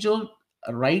अभी जो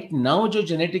राइट नाउ जो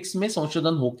जेनेटिक्स में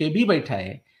संशोधन होके भी बैठा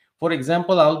है, for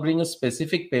example I will bring a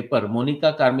specific paper,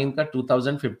 Monika Karmin का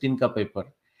 2015 का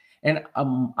paper, and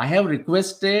I have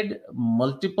requested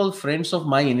multiple friends of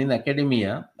mine in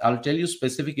academia. I'll tell you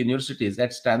specific universities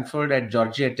at Stanford, at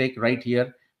Georgia Tech, right here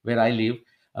where I live,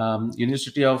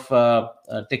 University of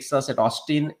Texas at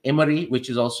Austin, Emory,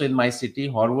 which is also in my city,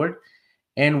 Harvard,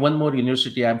 and one more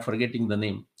university, I'm forgetting the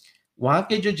name. वहाँ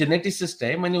के जो geneticist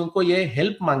है, मैंने उनको ये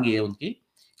help मांगी है उनकी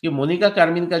कि मोनिका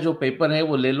कार्मिन का जो पेपर है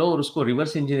वो ले लो और उसको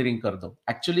रिवर्स इंजीनियरिंग कर दो।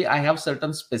 Actually I have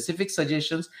certain specific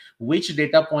suggestions which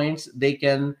data points they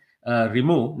can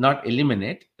remove, not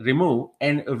eliminate, remove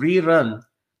and rerun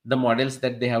the models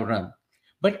that they have run.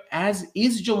 But as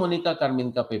is जो मोनिका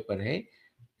कार्मिन का paper है,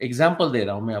 example दे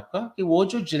रहा हूं मैं आपका कि वो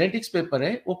जो जेनेटिक्स पेपर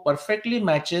है वो perfectly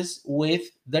matches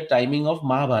with the timing of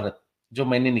Mahabharata जो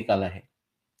मैंने निकाला है।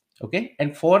 Okay,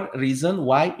 and for reason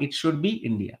why it should be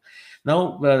India.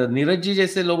 Now Neeraj ji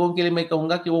जैसे लोगों के लिए मैं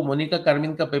कहूंगा कि वो मोनिका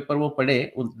कार्मिन का पेपर वो पढ़े,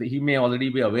 he may already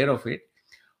be aware of it,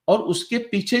 और उसके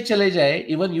पीछे चले जाए।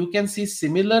 Even you can see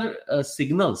similar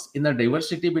signals in the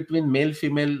diversity between male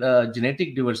female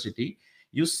genetic diversity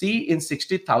you see in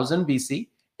 60,000 BC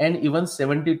and even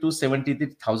 70 to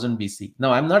 73,000 BC.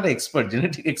 Now I'm not an expert,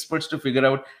 genetic experts to figure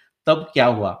out tab kya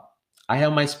hua. I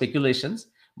have my speculations,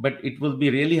 but it will be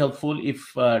really helpful if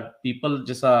people,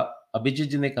 jaisa Abhijit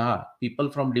ji ne kaha, people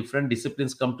from different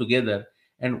disciplines come together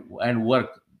and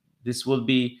work. This will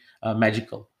be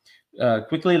magical.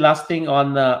 Quickly, last thing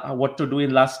on what to do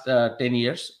in last 10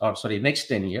 years, or sorry, next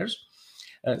 10 years.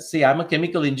 See, I'm a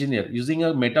chemical engineer. Using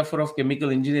a metaphor of chemical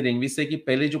engineering, we say कि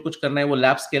पहले जो कुछ करना है वो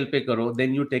lab scale पे करो,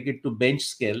 then you take it to bench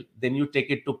scale, then you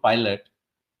take it to pilot,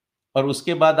 और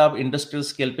उसके बाद आप इंडस्ट्रियल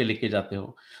स्केल पे लेके जाते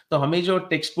हो। तो हमें जो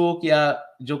टेक्स्ट बुक या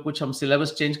जो कुछ हम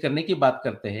सिलेबस चेंज करने की बात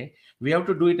करते हैं, we have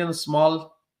to do it in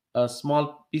small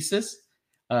pieces,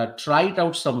 try it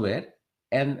out somewhere,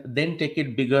 and then take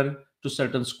it bigger to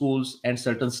certain schools and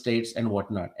certain states and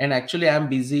whatnot. And actually, I'm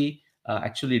busy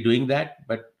actually doing that,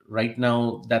 but right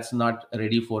now that's not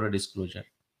ready for a disclosure.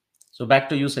 So back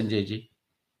to you, Sanjay ji.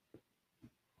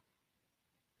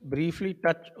 Briefly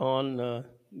touch on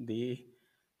the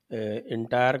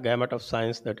entire gamut of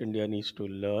science that India needs to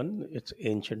learn. It's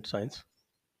ancient science.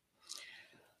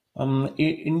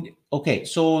 Okay,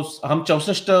 so हम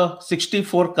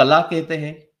 64 कला कहते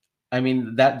हैं. I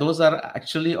mean that those are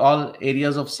actually all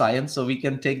areas of science, so we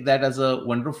can take that as a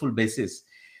wonderful basis.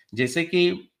 जैसे कि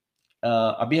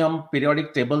अभी हम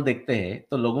periodic table देखते हैं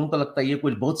तो लोगों को लगता है ये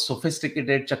कुछ बहुत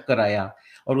सोफिस्टिकेटेड चक्कर आया,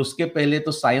 और उसके पहले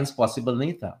तो साइंस पॉसिबल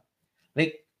नहीं था।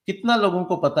 लाइक कितना लोगों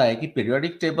को पता है कि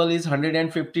periodic table is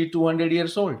 150-200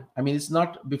 years old? I mean, it's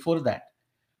not before that.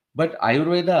 But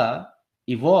Ayurveda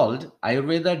evolved.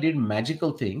 Ayurveda did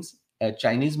magical things.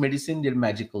 Chinese medicine did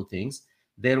magical things.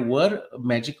 There were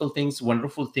magical things,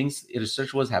 wonderful things.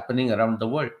 Research was happening around the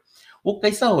world. वो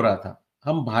कैसा हो रहा था?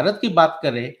 हम भारत की बात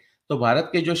करें तो भारत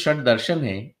के जो षट दर्शन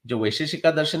है, जो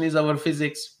वैशेषिका दर्शन इज अवर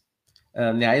फिजिक्स,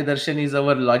 न्याय दर्शन is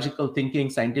our logical thinking,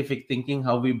 scientific thinking,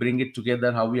 how we bring it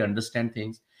together, how we understand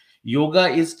things. Yoga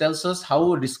tells us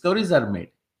how discoveries are made.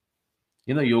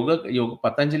 योग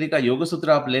पतंजलि का योग सूत्र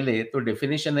आप ले ले तो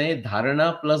डेफिनेशन है धारणा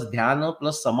प्लस ध्यान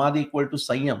प्लस समाधि इक्वल टू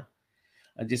संयम।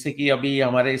 जैसे कि अभी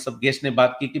हमारे सब गेस्ट ने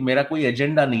बात की कि मेरा कोई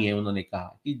एजेंडा नहीं है, उन्होंने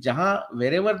कहा कि जहां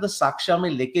वेरेवर द साक्षा में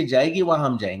लेके जाएगी वहां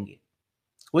हम जाएंगे,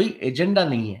 कोई एजेंडा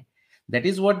नहीं है। दैट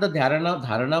इज व्हाट द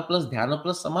धारणा प्लस ध्यान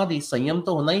प्लस समाधि, संयम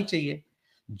तो होना ही चाहिए।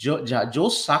 जो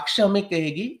साक्ष्य हमें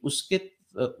कहेगी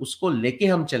उसको लेके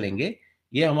हम चलेंगे।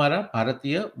 ये हमारा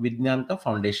भारतीय विज्ञान का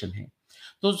फाउंडेशन है।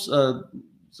 तो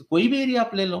कोई भी एरिया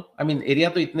आप ले लो, आई मीन एरिया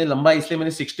तो इतने लंबा, इसलिए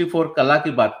मैंने 64 कला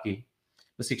की बात की।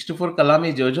 तो 64 कला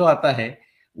में जो आता है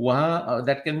वहां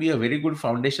that can be a very good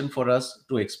foundation for us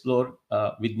to explore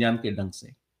विज्ञान के ढंग से।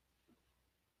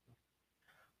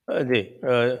 जी,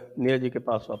 नीरज जी के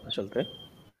पास वापस चलते हैं।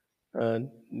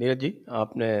 नीरज जी,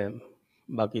 आपने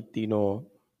बाकी तीनों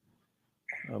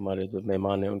हमारे जो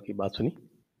मेहमान हैं उनकी बात सुनी,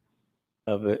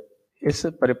 अब इस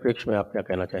परिप्रेक्ष्य में आप क्या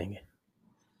कहना चाहेंगे?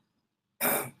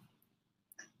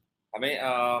 हमें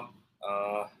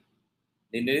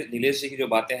नीलेश जी की जो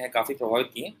बातें हैं काफ़ी प्रभावित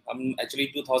की हैं। हम एक्चुअली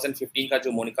 2015 का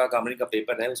जो मोनिका गामरी का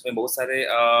पेपर है उसमें बहुत सारे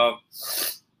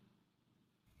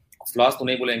फ्लॉज तो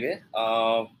नहीं बोलेंगे,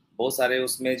 बहुत सारे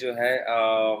उसमें जो है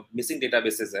मिसिंग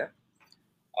डेटाबेसेस है,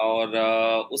 और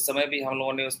उस समय भी हम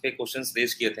लोगों ने उस पर क्वेश्चंस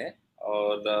रेज किए थे,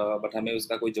 और बट हमें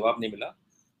उसका कोई जवाब नहीं मिला।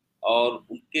 और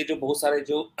उनके जो बहुत सारे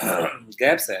जो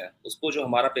गैप्स हैं उसको जो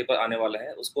हमारा पेपर आने वाला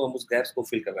है उसको हम उस गैप्स को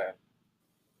फिल कर रहे हैं।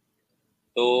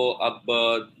 तो अब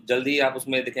जल्दी आप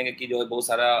उसमें देखेंगे कि जो है बहुत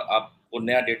सारा आपको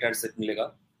नया डेटा सेट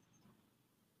मिलेगा।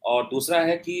 और दूसरा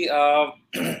है कि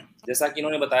जैसा कि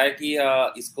इन्होंने बताया कि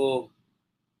इसको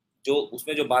जो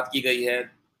उसमें जो बात की गई है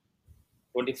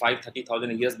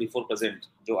 25-30,000 ईयर्स बिफोर प्रेजेंट,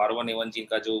 जो R1A1 जीन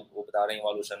का जो वो बता रहे हैं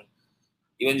इवोल्यूशन,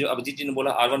 इवन जो अभिजीत जी ने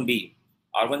बोला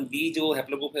R1B जो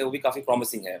हैप्लोग्रुप है वो भी काफ़ी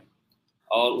प्रॉमिसिंग है,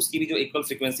 और उसकी भी जो इक्वल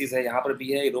फ्रीक्वेंसीज है यहाँ पर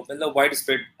भी है, यूरोप में मतलब वाइड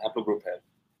स्प्रेड हैप्लोग्रुप है।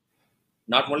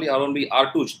 नॉट ओनली R1B,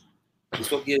 R2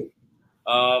 जिसको कि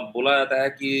बोला जाता है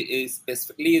कि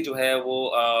स्पेसिफिकली जो है वो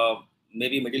मे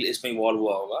बी मिडिल ईस्ट में इवॉल्व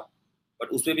हुआ होगा, बट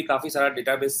उसमें भी काफ़ी सारा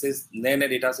डेटाबेसेस, नए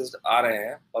डेटा सेट आ रहे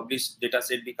हैं, पब्लिश डेटा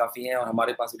सेट भी काफ़ी हैं, और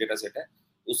हमारे पास भी डेटा सेट है,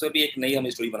 उसमें भी एक नई हम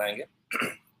स्टोरी बनाएंगे।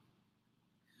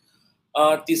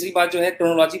 तीसरी बात जो है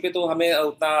क्रोनोलॉजी पे तो हमें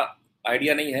उतना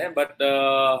आइडिया नहीं है, बट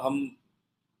हम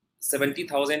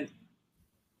 70,000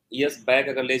 ईयर्स बैक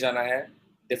अगर ले जाना है,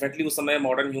 डेफिनेटली उस समय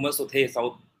मॉडर्न ह्यूमंस तो थे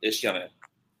साउथ एशिया में,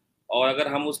 और अगर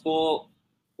हम उसको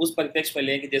उस परिप्रेक्ष्य में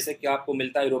लें कि जैसे कि आपको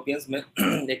मिलता है यूरोपियंस में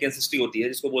एक एंसेस्ट्री होती है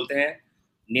जिसको बोलते हैं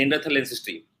निएंडरथल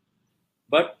एंसेस्ट्री,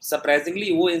 बट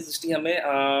सरप्राइजिंगली वो एंसेस्ट्री हमें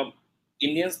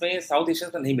इंडियंस में, साउथ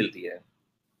एशियंस में नहीं मिलती है,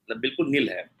 मतलब बिल्कुल नील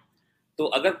है। तो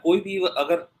अगर कोई भी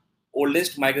अगर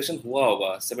ओल्डेस्ट माइग्रेशन हुआ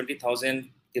होगा 70,000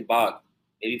 के बाद,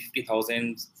 मे बी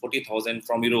 50,000 40,000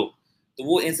 फ्रॉम यूरोप, तो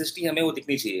वो एंसेस्ट्री हमें वो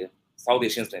दिखनी चाहिए साउथ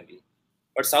एशियंस में भी,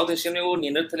 बट साउथ एशिया में वो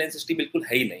निएंडरथल एंसेस्ट्री बिल्कुल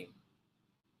है ही नहीं।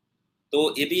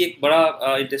 तो ये भी एक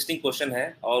बड़ा इंटरेस्टिंग क्वेश्चन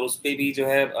है, और उस पर भी जो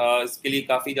है इसके लिए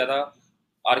काफ़ी ज़्यादा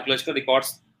आर्कियोलॉजिकल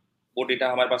रिकॉर्ड्स, वो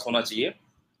डेटा हमारे पास होना चाहिए,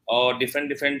 और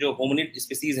डिफरेंट जो होमिनिड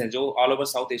स्पीसीज हैं जो ऑल ओवर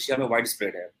साउथ एशिया में वाइड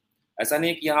स्प्रेड है। ऐसा नहीं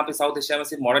है कि यहाँ पे साउथ एशिया में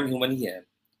सिर्फ मॉडर्न ह्यूमन ही है,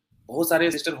 बहुत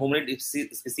सारे सिस्टर होमिनिड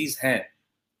स्पीसीज हैं,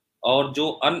 और जो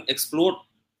अनएक्सप्लोर्ड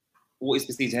वो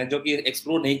स्पीसीज हैं जो कि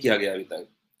एक्सप्लोर नहीं किया गया अभी तक।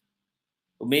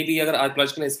 तो मे भी अगर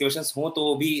आर्कियोलॉजिकल एक्सकेवेशंस हो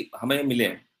तो भी हमें मिले,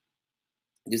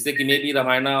 जिससे कि मे भी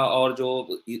रामायणा और जो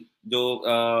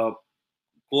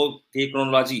को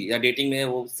क्रोनोलॉजी या डेटिंग में है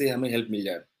वो उससे हमें हेल्प मिल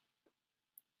जाए।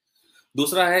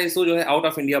 दूसरा है इसको जो है आउट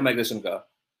ऑफ इंडिया माइग्रेशन का,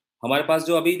 हमारे पास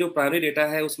जो अभी जो प्राइमरी डेटा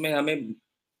है उसमें हमें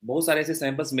बहुत सारे ऐसे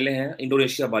सैंपल्स मिले हैं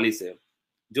इंडोनेशिया बाली से,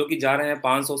 जो कि जा रहे हैं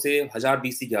 500 से 1000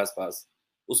 BC के आसपास।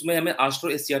 उसमें हमें ऑस्ट्रो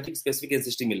एशियाटिक स्पेसिफिक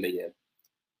एंसेस्ट्री मिल रही है।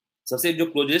 सबसे जो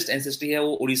क्लोजेस्ट एंसेस्ट्री है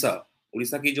वो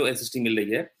उड़ीसा की जो एंसेस्ट्री मिल रही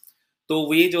है।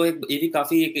 तो ये जो है ये भी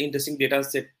काफ़ी एक इंटरेस्टिंग डेटा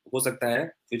सेट हो सकता है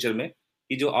फ्यूचर में,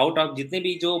 कि जो आउट ऑफ जितने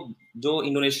भी जो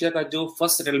इंडोनेशिया का जो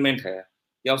फर्स्ट सेटलमेंट है,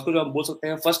 या उसको जो हम बोल सकते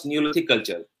हैं फर्स्ट न्यूलिथिक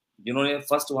कल्चर, जिन्होंने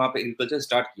फर्स्ट वहाँ पे एग्रीकल्चर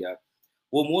स्टार्ट किया,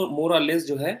 वो मोर और लेस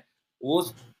जो है वो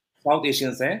साउथ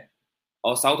एशियंस हैं।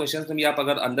 और साउथ एशियंस में भी आप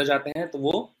अगर अंदर जाते हैं तो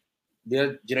वो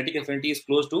their genetic affinity is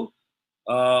close to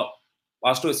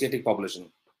Austroasiatic population.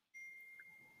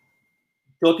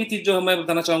 चौथी चीज जो मैं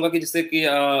बताना चाहूंगा कि जिससे कि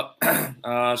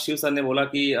शिव सर ने बोला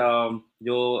कि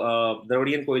जो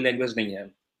द्रविडियन कोई लैंग्वेज नहीं है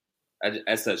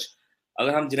एज सच.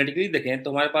 अगर हम जेनेटिकली देखें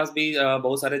तो हमारे पास भी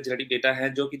बहुत सारे जेनेटिक डेटा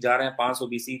हैं जो कि जा रहे हैं 500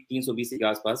 BC 300 BC के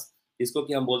आसपास, जिसको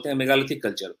कि हम बोलते हैं मेगालिथिक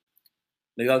कल्चर.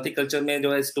 मेगालिथिक कल्चर में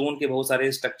जो है स्टोन के बहुत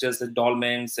सारे स्ट्रक्चर्स,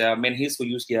 डॉलमेंट्स या मेनहीस को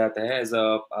यूज किया जाता है as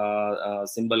a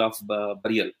symbol of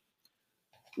burial.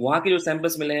 वहाँ के जो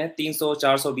सैंपल्स मिले हैं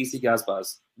 300-400 BC के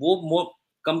आसपास, वो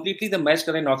कंप्लीटली द मैच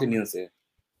कर रहे हैं नॉर्थ इंडियन से.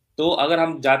 तो अगर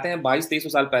हम जाते हैं 2200-2300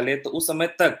 साल पहले, तो उस समय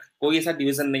तक कोई ऐसा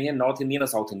डिवीजन नहीं है नॉर्थ इंडियन और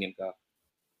साउथ इंडियन का.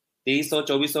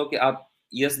 2300-2400 के आप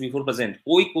ईयर्स बिफोर प्रेजेंट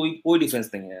कोई डिफरेंस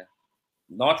नहीं है.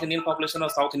 नॉर्थ इंडियन पॉपुलेशन और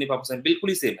साउथ इंडियन पॉपुलेशन बिल्कुल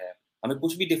ही सेम है. हमें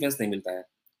कुछ भी डिफरेंस नहीं मिलता है,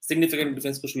 सिग्निफिकेंट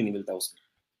डिफरेंस कुछ भी नहीं मिलता उसमें.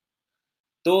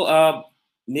 तो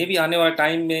मे भी आने वाले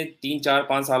टाइम में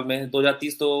 3-4-5 साल में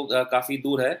 2030 तो काफ़ी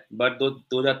दूर है, बट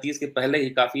 2030 के पहले ही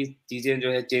काफ़ी चीज़ें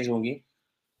जो है चेंज होंगी.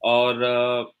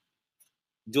 और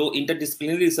जो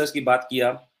इंटरडिसिप्लिनरी रिसर्च की बात किया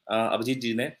अभिजीत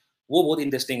जी ने, वो बहुत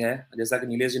इंटरेस्टिंग है. जैसा कि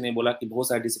नीलेश जी ने बोला कि बहुत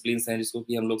सारे डिसिप्लिन्स हैं जिसको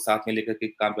कि हम लोग साथ में लेकर के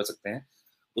काम कर सकते हैं.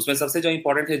 उसमें सबसे जो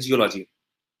इम्पोर्टेंट है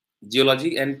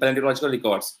जियोलॉजी एंड पैलेंटोलॉजिकल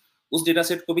रिकॉर्ड्स. उस डेटा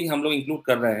सेट को भी हम लोग इंक्लूड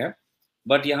कर रहे हैं.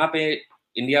 बट यहाँ पे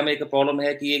इंडिया में एक प्रॉब्लम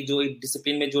है कि एक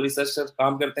डिसिप्लिन में जो रिसर्चर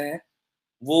काम करते हैं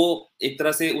वो एक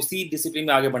तरह से उसी डिसिप्लिन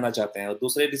में आगे बढ़ना चाहते हैं और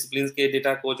दूसरे डिसिप्लिन के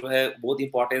डेटा को जो है बहुत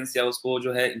इंपॉर्टेंस या उसको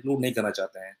जो है इंक्लूड नहीं करना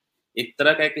चाहते हैं. एक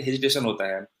तरह का एक हेजिटेशन होता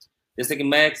है. जैसे कि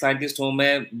मैं एक साइंटिस्ट हूँ,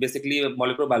 मैं बेसिकली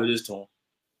मॉलिक्यूलर बायोलॉजिस्ट हूँ,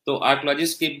 तो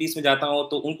आर्कियोलॉजिस्ट के बीच में जाता हूँ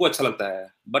तो उनको अच्छा लगता है.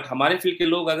 बट हमारे फील्ड के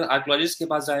लोग अगर आर्कियोलॉजिस्ट के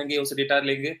पास जाएंगे, उससे डेटा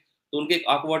लेंगे, तो उनके एक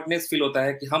ऑकवर्डनेस फील होता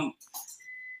है कि हम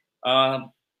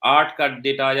आर्ट का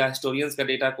डेटा या हिस्टोरियंस का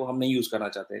डेटा को हम नहीं यूज करना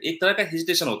चाहते. एक तरह का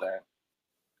हेजिटेशन होता है.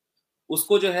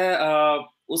 उसको जो है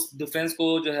उस डिफरेंस को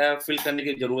जो है फिल करने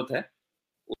की जरूरत है,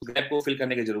 उस गैप को फिल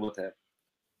करने की जरूरत है.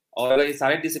 और अगर ये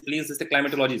सारे डिसिप्लिन जैसे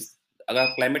क्लाइमेटोलॉजी, अगर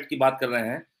क्लाइमेट की बात कर रहे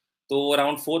हैं तो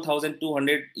अराउंड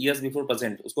 4200 ईयर्स बिफोर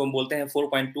प्रेजेंट, उसको हम बोलते हैं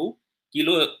 4.2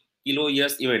 किलो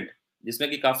ईयर्स इवेंट, जिसमें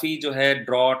कि काफ़ी जो है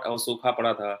ड्रॉट और सूखा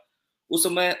पड़ा था. उस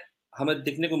समय हमें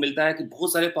देखने को मिलता है कि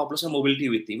बहुत सारे पॉपुलेशन मोबिलिटी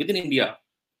हुई थी विद इन इंडिया.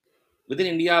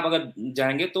 आप अगर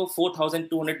जाएंगे तो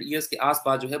 4200 ईयर्स के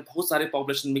आसपास जो है बहुत सारे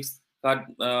पॉपुलेशन मिक्स का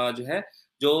जो है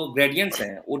जो ग्रेडियंट्स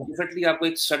हैं वो डिफरेंटली आपको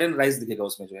एक सडन राइज दिखेगा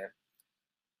उसमें जो है.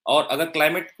 और अगर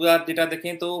क्लाइमेट का डेटा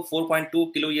देखें तो 4.2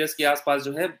 किलो ईयर्स के आसपास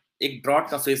जो है एक ड्रॉट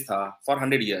का फेज था फॉर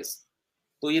 100 ईयर्स.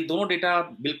 तो ये दोनों डेटा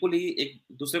बिल्कुल ही एक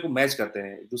दूसरे को मैच करते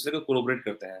हैं, एक दूसरे को कोलैबोरेट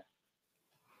करते हैं.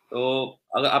 तो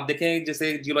अगर आप देखें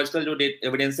जैसे जियोलॉजिकल जो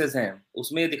एविडेंसेस हैं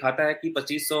उसमें दिखाता है कि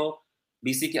 2500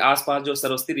 BC के आसपास जो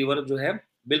सरस्वती रिवर जो है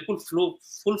बिल्कुल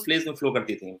फुल फ्लेज में फ्लो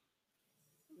करती थी.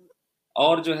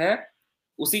 और जो है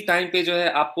उसी टाइम पे जो है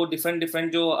आपको डिफरेंट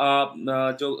जो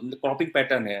क्रॉपिंग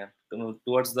पैटर्न है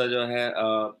टुवर्ड्स द जो है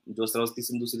जो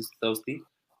सरस्वती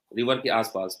रिवर के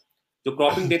आसपास जो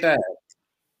क्रॉपिंग डेटा है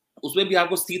उसमें भी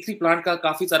आपको C3 प्लांट का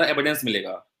काफी सारा एविडेंस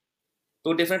मिलेगा.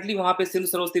 तो डेफिनेटली वहां पे सिंधु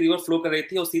सरस्वती रिवर फ्लो कर रही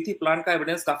थी और C3 प्लांट का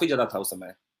एविडेंस काफी ज्यादा था उस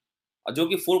समय, जो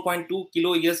कि 4.2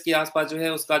 किलो ईयर्स के आसपास जो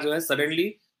है उसका जो है सडनली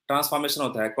ट्रांसफॉर्मेशन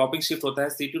होता है, क्रॉपिंग शिफ्ट होता है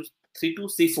C3 to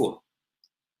C4.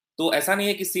 तो ऐसा नहीं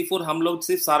है कि C4 हम लोग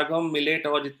सिर्फ सारगम, मिलेट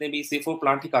और जितने भी C4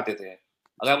 प्लांट ही खाते थे.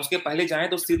 अगर उसके पहले जाएं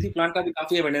तो C3 प्लांट का भी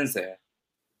काफी एविडेंस है.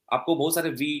 आपको बहुत सारे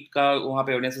वीट का वहाँ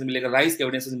पे एविडेंसेस मिलेगा, राइस के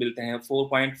एविडेंसेस मिलते हैं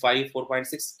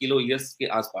 4.5-4.6 किलो ईयर्स के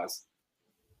आसपास.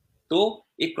 तो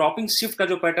एक क्रॉपिंग शिफ्ट का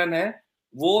जो पैटर्न है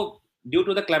वो due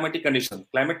to the climatic condition,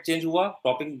 climate change हुआ,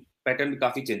 क्रॉपिंग पैटर्न भी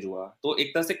काफी चेंज हुआ. तो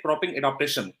एक तरह से क्रॉपिंग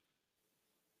एडॉप्टेशन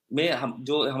में हम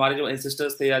जो हमारे जो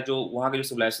एंसेस्टर्स थे या जो वहाँ के जो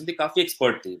सिविलाइजेशन थी काफी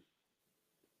एक्सपर्ट थी.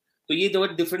 तो ये जो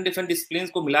डिफरेंट डिसिप्लिन्स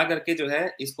को मिला करके जो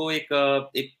है इसको एक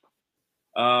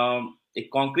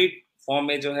कॉन्क्रीट फॉर्म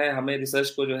में जो है हमें रिसर्च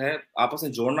को जो है आपस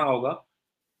में जोड़ना होगा,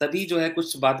 तभी जो है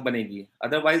कुछ बात बनेगी.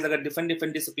 अदरवाइज अगर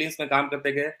डिफरेंट डिसिप्लिन्स में काम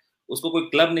करते गए, उसको कोई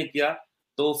क्लब नहीं किया,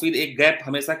 तो फिर एक गैप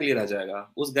हमेशा के लिए रह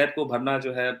जाएगा. उस गैप को भरना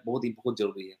जो है बहुत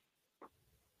जरूरी है.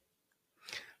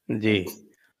 जी.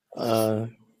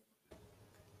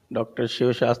 Doctor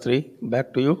Shiv Shastri,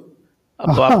 back to you.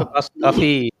 अब तो आपके पास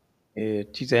काफी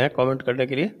चीजें हैं कमेंट करने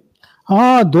के लिए.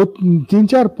 हाँ,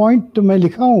 2-3-4 पॉइंट मैं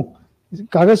लिखा हूँ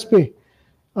कागज पे.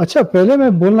 अच्छा, पहले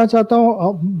मैं बोलना चाहता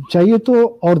हूँ, चाहिए तो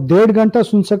और 1.5 घंटा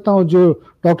सुन सकता हूँ जो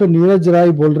डॉक्टर नीरज राय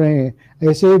बोल रहे हैं,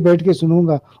 ऐसे ही बैठ के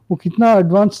सुनूंगा. वो कितना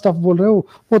एडवांस स्टफ बोल रहे हो,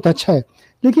 बहुत अच्छा है.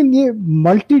 लेकिन ये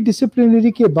मल्टी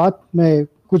डिसिप्लिनरी के बाद मैं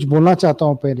कुछ बोलना चाहता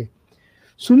हूँ. पहले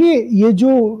सुनिए, ये जो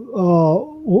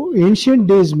एंशिएंट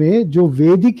डेज में जो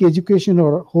वैदिक एजुकेशन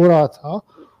हो रहा था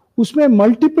उसमें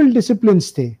मल्टीपल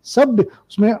डिसिप्लिन्स थे. सब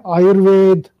उसमें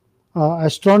आयुर्वेद,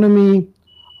 एस्ट्रोनॉमी,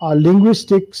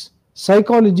 लिंग्विस्टिक्स,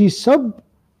 साइकोलॉजी सब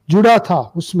जुड़ा था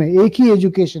उसमें, एक ही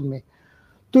एजुकेशन में।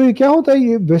 तो ये क्या होता है,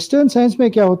 ये वेस्टर्न साइंस में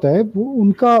क्या होता है,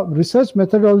 उनका रिसर्च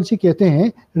मेथोडोलॉजी कहते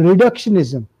हैं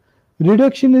रिडक्शनिज्म।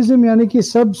 रिडक्शनिज्म यानी कि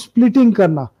सब स्प्लिटिंग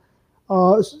करना।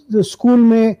 स्कूल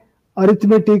में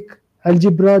arithmetic,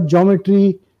 algebra,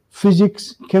 geometry,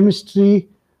 physics, chemistry,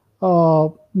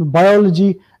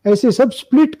 biology, ऐसे सब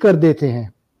स्प्लिट कर देते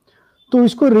हैं। तो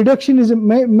इसको रिडक्शनिज्म,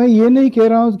 मैं ये नहीं कह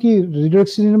रहा हूँ कि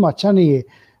रिडक्शनिज्म अच्छा नहीं है,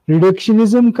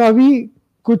 रिडक्शनिज्म का भी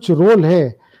कुछ रोल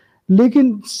है,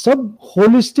 लेकिन सब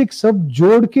होलिस्टिक, सब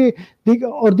जोड़ के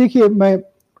और देखिए मैं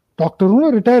डॉक्टर हूँ ना,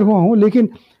 रिटायर हुआ हूँ, लेकिन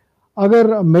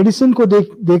अगर मेडिसिन को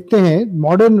देखते हैं,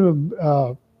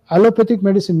 मॉडर्न एलोपैथिक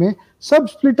मेडिसिन में सब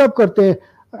स्प्लिट अप करते हैं,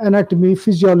 anatomy,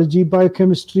 physiology,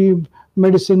 biochemistry,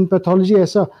 medicine, pathology,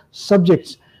 ऐसा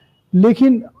सब्जेक्ट्स।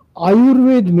 लेकिन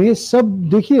आयुर्वेद में सब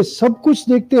देखिए, सब कुछ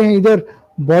देखते हैं, इधर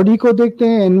बॉडी को देखते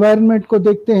हैं, एनवायरनमेंट को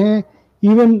देखते हैं,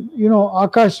 इवन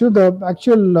आकाश, द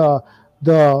एक्चुअल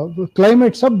द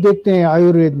क्लाइमेट सब देखते हैं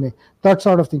आयुर्वेद में, that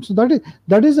sort of thing. So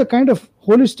that is a kind of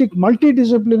holistic,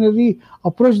 multidisciplinary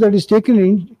approach that is taken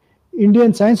in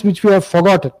Indian science, which we have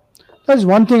forgotten. That's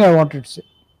one thing I wanted to say.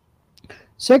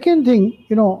 Second thing,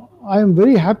 I am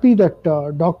very happy that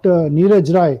Dr.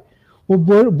 Niraj Rai वो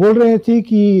बोल रहे थे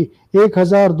कि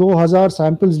 1000-2000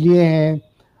 samples लिए हैं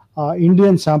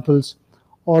Indian samples,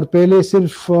 और पहले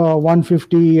सिर्फ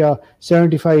 150,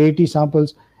 75, 80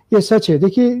 सैंपल्स। ये सच है।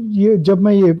 देखिए, ये जब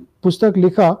मैं ये पुस्तक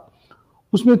लिखा,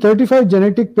 उसमें 35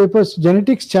 जेनेटिक पेपर्स,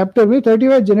 जेनेटिक्स चैप्टर में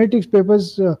 35 जेनेटिक्स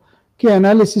पेपर्स के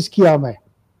एनालिसिस किया मैं।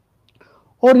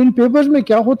 और इन पेपर्स में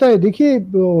क्या होता है, देखिए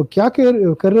क्या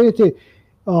कर रहे थे,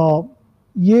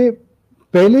 ये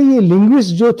पहले ये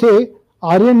लिंग्विस्ट जो थे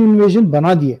आर्यन इन्वेजन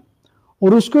बना दिए,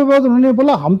 और उसके बाद उन्होंने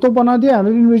बोला हम तो बना दिया,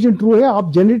 आर्यन इन्वेजन ट्रू है,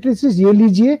 आप जेनेटिक्स ये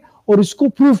लीजिए और इसको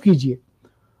प्रूव कीजिए।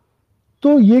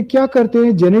 तो ये क्या करते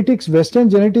हैं, जेनेटिक्स, वेस्टर्न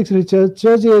जेनेटिक्स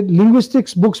रिसर्चर्स ये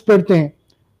लिंग्विस्टिक्स बुक्स पढ़ते हैं।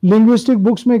 लिंग्विस्टिक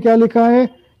बुक्स में क्या लिखा है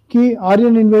कि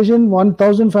आर्यन इन्वेजन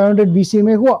 1500 बीसी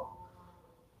में हुआ,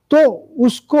 तो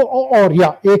उसको, और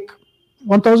या एक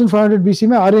 1500 बीसी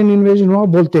में आर्यन इन्वेजन हुआ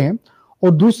बोलते हैं,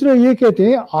 और दूसरे ये कहते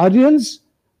हैं आर्यंस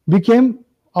बिकेम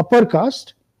अपर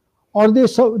कास्ट और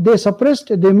they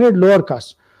suppressed, they made lower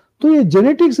caste. तो ये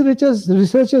जेनेटिक्स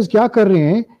रिसर्चर्स क्या कर रहे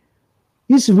हैं,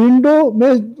 इस विंडो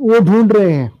में वो ढूंढ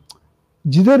रहे हैं,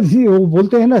 जिधर वो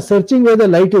बोलते हैं ना, searching where the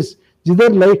light is,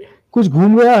 जिधर लाइट कुछ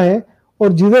घूम गया है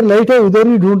और जिधर लाइट है उधर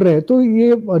ही ढूंढ रहे हैं। तो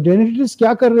ये जेनेटिक्स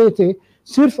क्या कर रहे थे,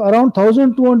 सिर्फ अराउंड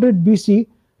 1200 बीसी,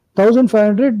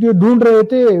 1500 ये ढूंढ रहे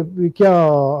थे क्या,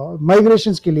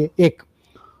 माइग्रेशंस के लिए। एक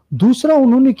दूसरा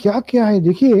उन्होंने क्या किया है,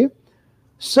 देखिए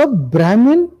सब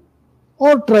ब्राह्मण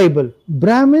और ट्राइबल,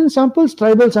 ब्राह्मण सैंपल्स,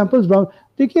 ट्राइबल सैंपल्स।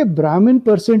 देखिए ब्राह्मण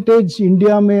परसेंटेज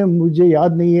इंडिया में मुझे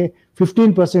याद नहीं है,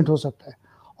 15% हो सकता है,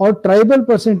 और ट्राइबल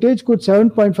परसेंटेज कुछ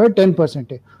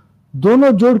 7.5-10% है,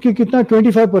 दोनों जोड़ के कितना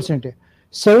 25% है।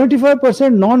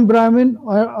 75% नॉन ब्राह्मण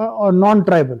और नॉन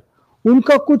ट्राइबल,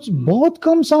 उनका कुछ बहुत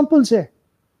कम सैंपल्स है,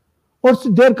 और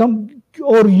देर कम।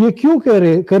 और ये क्यों कर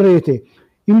रहे थे,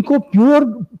 इनको प्योर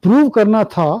प्रूव करना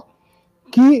था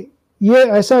कि ये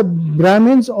ऐसा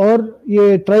ब्राह्मण्स और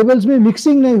ये ट्राइबल्स में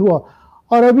मिक्सिंग नहीं हुआ।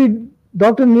 और अभी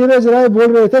डॉक्टर नीरज राय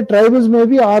बोल रहे थे ट्राइबल्स में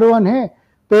भी R1 है,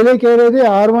 पहले कह रहे थे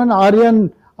R1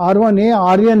 आर्यन है,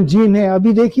 आर्यन जीन है,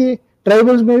 अभी देखिए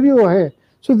ट्राइबल्स में भी वो है।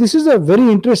 So this is a very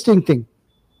interesting thing.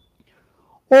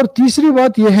 और तीसरी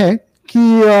बात यह है कि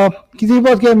किसी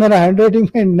बात क्या, मेरा हैंडराइटिंग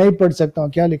में नहीं पढ़ सकता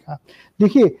हूँ क्या लिखा।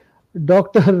 देखिए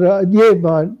डॉक्टर ये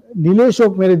नीलेश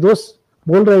मेरे दोस्त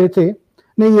बोल रहे थे,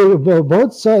 नहीं ये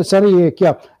बहुत सारे ये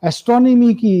क्या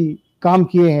एस्ट्रोनॉमी की काम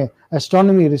किए हैं,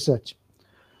 एस्ट्रोनॉमी रिसर्च।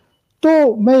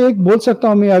 तो मैं एक बोल सकता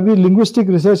हूँ, मैं अभी लिंग्विस्टिक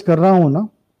रिसर्च कर रहा हूँ ना,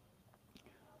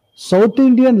 साउथ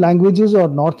इंडियन लैंग्वेजेस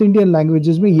और नॉर्थ इंडियन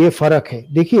लैंग्वेजेस में ये फर्क है।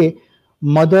 देखिए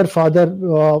मदर, फादर,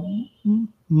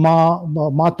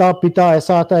 माता, पिता,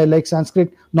 ऐसा आता है लाइक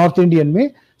संस्कृत नॉर्थ इंडियन में,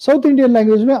 साउथ इंडियन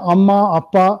लैंग्वेज में अम्मा,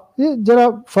 अप्पा, ये जरा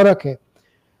फर्क है।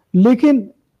 लेकिन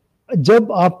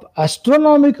जब आप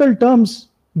एस्ट्रोनॉमिकल टर्म्स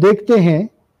देखते हैं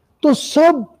तो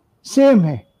सब सेम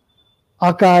है,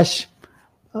 आकाश,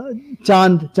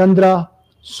 चांद, चंद्रा,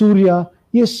 सूर्य,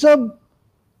 ये सब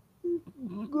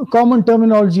कॉमन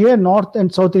टर्मिनोलॉजी है north and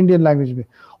south Indian language में।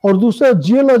 और दूसरा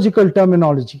जियोलॉजिकल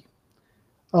टर्मिनोलॉजी,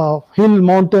 हिल,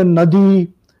 माउंटेन, नदी,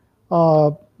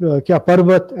 क्या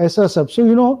पर्वत, ऐसा सब।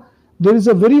 सो there is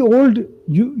a very old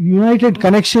united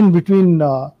connection between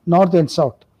north and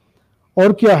south.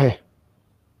 और क्या है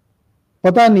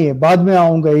पता नहीं है, बाद में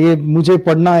आऊंगा, ये मुझे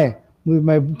पढ़ना है,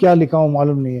 मैं क्या लिखा हूं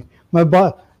मालूम नहीं है,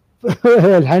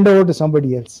 मैं hand over to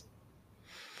somebody else.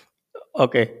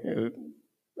 Okay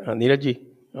Neeraj ji,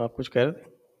 आप कुछ कह रहे थे?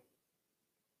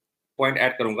 पॉइंट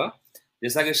ऐड करूंगा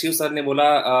जैसा कि शिव सर ने बोला,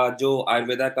 जो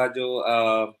आयुर्वेदा का जो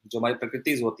हमारी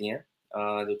प्रकृतिज होती हैं,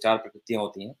 जो 4 प्रकृतियां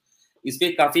होती हैं, इस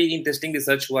पे काफी इंटरेस्टिंग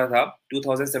रिसर्च हुआ था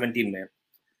 2017 में,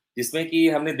 जिसमें कि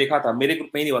हमने देखा था, मेरे ग्रुप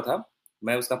में ही नहीं हुआ था,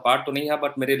 मैं उसका पार्ट तो नहीं था,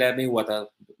 बट मेरे लैब में हुआ था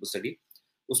स्टडी।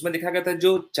 उसमें देखा गया था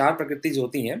जो 4 प्रकृतिज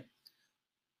होती हैं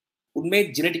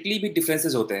उनमें जेनेटिकली भी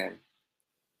डिफरेंसेस होते हैं।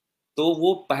 तो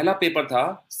वो पहला पेपर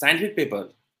था, साइंटिफिक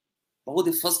पेपर, बहुत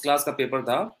ही फर्स्ट क्लास का पेपर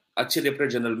था, अच्छे रेप्यूटेड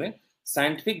जर्नल में,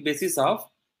 साइंटिफिक बेसिस ऑफ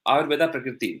आयुर्वेदा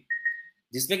प्रकृति,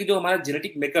 जिसमें कि जो हमारा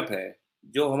जेनेटिक मेकअप है,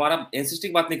 जो हमारा एंसेस्ट्री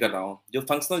की बात नहीं कर रहा हूँ, जो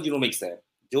फंक्शनल जीनोमिक्स है,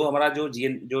 जो हमारा जो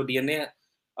डीएनए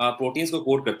प्रोटीन्स को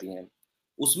कोड करती हैं,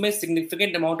 उसमें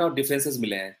सिग्निफिकेंट अमाउंट ऑफ डिफरेंसेस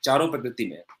मिले हैं चारों प्रकृति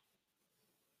में।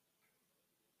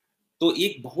 तो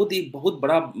एक बहुत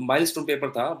बड़ा माइलस्टोन पेपर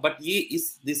था, बट ये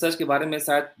इस रिसर्च के बारे में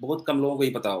शायद बहुत कम लोगों को ही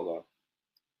पता होगा।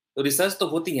 तो रिसर्च तो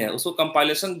होती है, उसको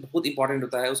कंपाइलेशन बहुत इंपॉर्टेंट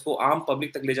होता है, उसको आम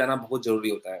पब्लिक तक ले जाना बहुत जरूरी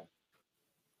होता है।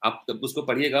 आप उसको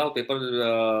पढ़िएगा,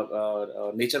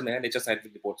 पेपर नेचर में है, नेचर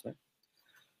साइंटिफिक रिपोर्ट्स में।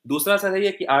 दूसरा सर है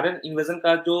ये कि आर्यन इन्वेजन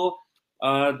का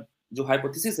जो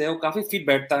हाइपोथेसिस है वो काफी फिट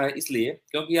बैठता है, इसलिए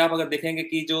क्योंकि आप अगर देखेंगे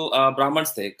कि जो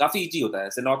ब्राह्मण्स थे, काफी इजी होता है,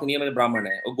 जैसे नॉर्थ इंडिया में ब्राह्मण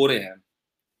है वो गोरे हैं,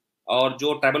 और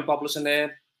जो ट्राइबल पॉपुलेशन है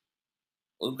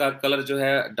उनका कलर जो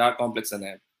है डार्क कॉम्प्लेक्सन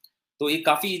है। तो ये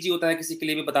काफी इजी होता है किसी के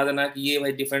लिए भी बता देना कि ये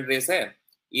भाई डिफरेंट रेस है,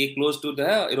 ये क्लोज टू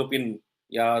द यूरोपियन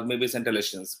या मे बी सेंट्रल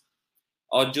एशियंस,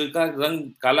 और जो का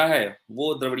रंग काला है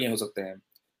वो द्रविड़ियन हो सकते हैं।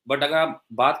 बट अगर आप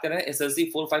बात करें SLC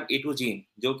 4582 जीन,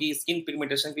 जो कि स्किन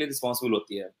पिगमेंटेशन के लिए रिस्पॉन्सिबल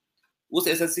होती है, उस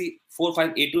SLC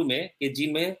 4582 में के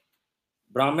जीन में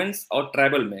ब्राह्मण्स और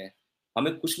ट्राइबल में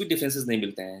हमें कुछ भी डिफरेंसेस नहीं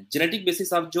मिलते हैं। जेनेटिक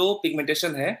बेसिस ऑफ जो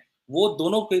पिगमेंटेशन है वो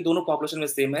दोनों के दोनों पॉपुलेशन में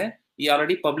सेम है। ये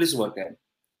ऑलरेडी पब्लिश वर्क है,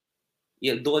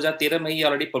 ये 2013 में ही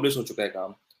ऑलरेडी पब्लिश हो चुका है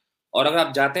काम। और अगर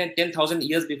आप जाते हैं 10,000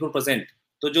 ईयर्स बिफोर प्रेजेंट,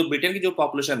 तो जो ब्रिटेन की जो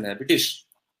पॉपुलेशन है ब्रिटिश,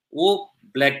 वो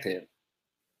ब्लैक थे।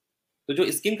 तो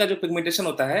जो स्किन का जो पिगमेंटेशन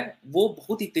होता है वो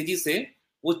बहुत ही तेजी से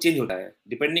वो चेंज होता है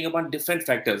depending upon different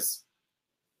factors.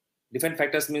 Different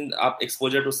factors mean आप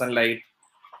एक्सपोजर टू सनलाइट,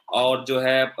 और जो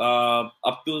है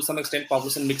up to some extent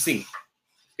population mixing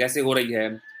कैसे हो रही है,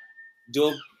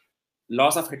 जो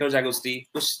लॉस ऑफ हेटेरोजाइगोसिटी,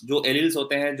 कुछ जो एलील्स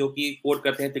होते हैं जो कि कोड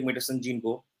करते हैं पिगमेंटेशन जीन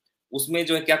को, उसमें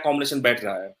जो है क्या कॉम्बिनेशन बैठ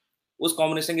रहा है, उस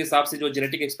कॉम्बिनेशन के हिसाब से जो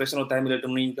जेनेटिक एक्सप्रेशन होता है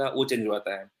मेलेटोनिन का वो चेंज हो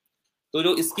जाता है। तो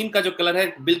जो स्किन का जो कलर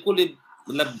है बिल्कुल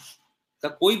मतलब का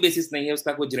कोई बेसिस नहीं है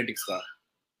उसका, कोई जेनेटिक्स का।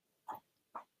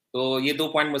 तो ये 2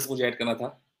 पॉइंट बस मुझे ऐड करना था।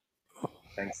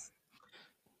 Thanks.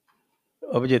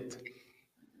 Abhijit.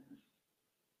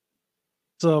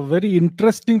 Very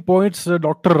interesting points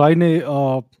doctor Rai ने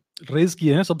रेज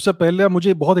किए हैं। सबसे पहले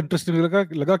मुझे बहुत इंटरेस्टिंग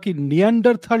लगा कि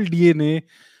Neanderthal DNA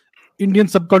Indian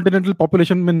subcontinental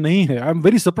population में नहीं है। I am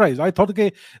very surprise. I thought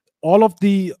के all of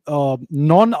the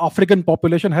non-African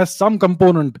population has some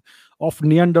component of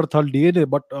Neanderthal DNA,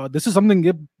 but this is something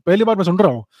ये पहली बार मैं सुन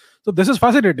रहा हूँ. So this is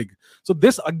fascinating. So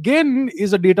this again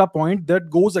is a data point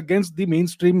that goes against the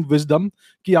mainstream wisdom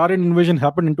कि Aryan invasion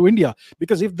happened into India.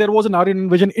 Because if there was an Aryan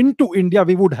invasion into India,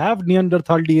 we would have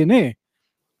Neanderthal DNA,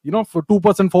 you know, for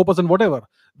 2%, 4%, whatever.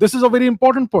 This is a very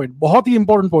important point. बहुत ही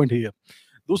important point है ये.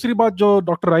 दूसरी बात जो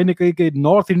doctor Rai ने कही कि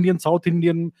north Indian south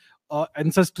Indian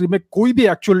ancestry में कोई भी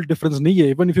actual difference नहीं है,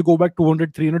 even if you go back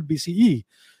 200 300 BCE.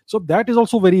 So that is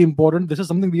also very important. This is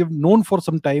something we have known for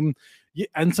some time. ये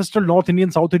ancestral North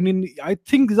Indian, South Indian, I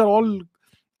think these are all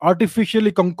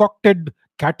artificially concocted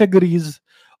categories.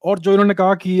 और जो इन्होंने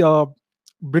कहा कि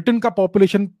Britain का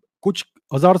population कुछ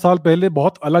हजार साल पहले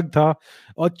बहुत अलग था,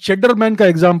 और चेडर मैन का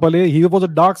एग्जांपल है, he was a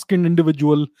dark skin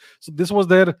individual, so this was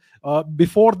there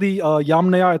before the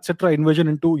Yamnaya etcetera invasion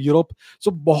into Europe,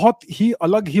 सो बहुत ही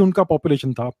अलग ही उनका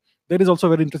पॉपुलेशन था. That is also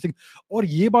very interesting. और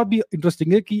ये बात भी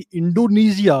इंटरेस्टिंग है कि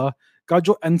इंडोनेशिया का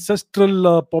जो एंसेस्ट्रल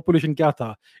पॉपुलेशन क्या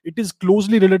था, it is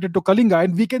closely related to Kalinga,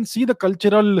 and we can see the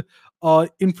cultural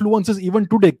influences even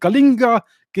today. Kalinga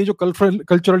के जो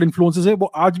कल्चरल इन्फ्लुएंसेस है वो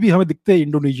आज भी हमें दिखते हैं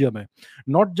इंडोनेशिया में,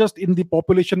 not just in the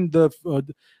population,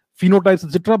 the phenotypes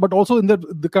etc, but also in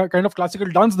the kind of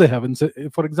classical dance they have in,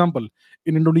 for example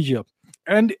in Indonesia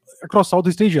and across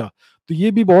Southeast Asia. तो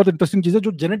ये भी बहुत इंटरेस्टिंग चीज है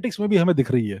जो जेनेटिक्स में भी हमें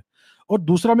दिख रही है. और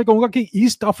दूसरा मैं कहूंगा कि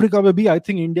ईस्ट अफ्रीका में भी आई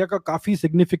थिंक इंडिया का काफी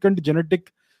सिग्निफिकेंट जेनेटिक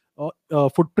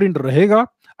फुटप्रिंट रहेगा.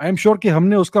 आई एम श्योर कि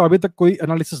हमने उसका अभी तक कोई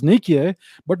एनालिसिस नहीं किया है,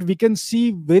 but we can see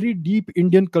very deep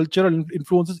Indian cultural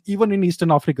influences even in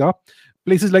eastern Africa,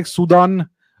 places like Sudan,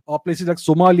 places like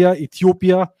Somalia,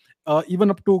 Ethiopia,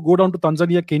 even up to go down to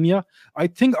Tanzania, Kenya. I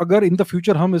think अगर in the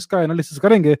future हम इसका analysis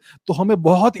करेंगे तो हमें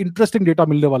बहुत interesting data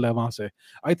मिलने वाला है वहां से.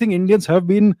 I think Indians have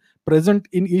been present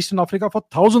in Eastern Africa for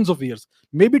thousands of years,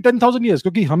 maybe 10,000 years,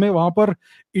 क्योंकि हमें वहां पर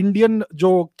इंडियन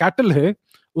जो कैटल है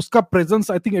उसका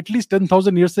presence I think at least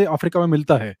 10,000 year से अफ्रीका में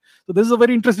मिलता है. So this is a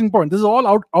very interesting point. This is all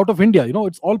out of India.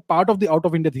 It's all part of the out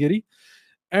of India theory.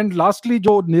 And lastly,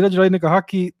 जो नीरज राय ने कहा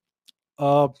कि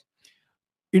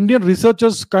Indian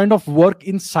researchers kind of work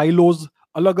in silos,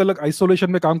 अलग अलग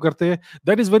isolation में काम करते हैं.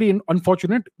 That is very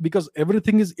unfortunate because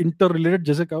everything is interrelated,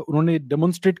 जैसे उन्होंने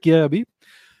डेमोन्स्ट्रेट किया है अभी.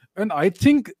 And I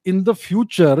think in the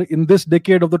future, in this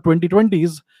decade of the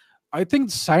 2020s, I think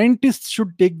scientists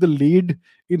should take the lead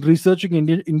in researching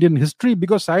Indian history,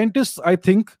 because scientists, I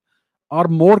think, are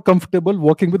more comfortable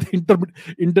working with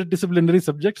interdisciplinary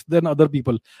subjects than other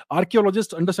people.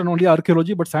 Archaeologists understand only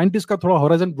archaeology, but scientists का थोड़ा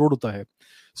horizon broad होता है.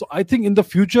 So I think in the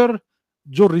future,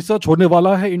 जो research होने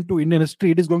वाला है into Indian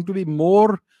history, it is going to be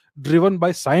more driven by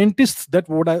scientists.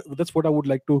 That's what I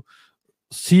would like to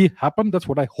see happen.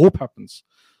 That's what I hope happens.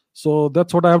 So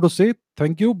that's what I have to say.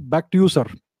 Thank you. Back to you, sir.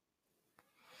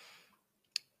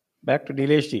 Back to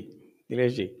Nilesh ji.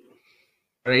 Nilesh ji.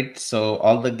 Right. So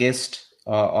all the guests,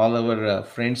 all our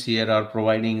friends here are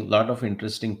providing a lot of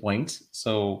interesting points.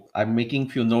 So I'm making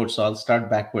few notes. So I'll start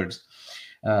backwards.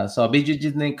 So Abhijit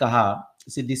ji ne kaha,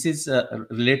 see, this is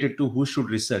related to who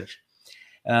should research.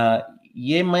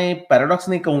 ये मैं paradox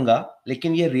नहीं कहूँगा,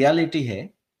 लेकिन ये reality है.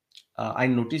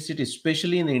 I notice it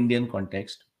especially in the Indian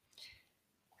context.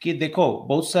 कि देखो,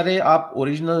 बहुत सारे आप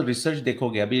ओरिजिनल रिसर्च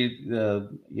देखोगे. अभी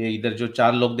ये इधर जो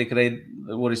 4 लोग देख रहे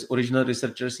वो ओरिजिनल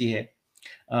रिसर्चर्स ही है.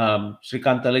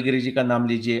 श्रीकांत अलगिरी जी का नाम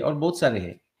लीजिए, और बहुत सारे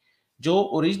हैं जो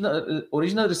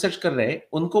ओरिजिनल रिसर्च कर रहे हैं.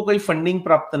 उनको कोई फंडिंग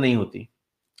प्राप्त नहीं होती.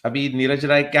 अभी नीरज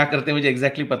राय क्या करते हैं मुझे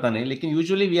एग्जैक्टली पता नहीं, लेकिन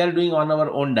usually we are doing on our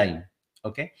own time.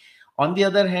 Okay. On the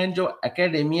other hand, जो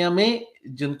एकेडेमिया में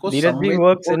जिनको Neeraj ji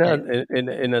works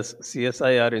in a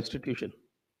CSIR institution.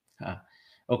 हाँ.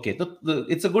 Okay, so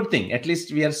it's a good thing. At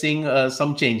least we are seeing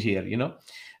some change here,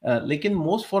 लेकिन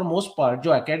for most part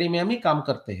जो academia में काम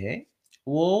करते हैं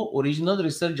वो original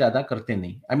research ज्यादा करते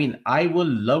नहीं. I mean, I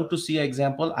will love to see an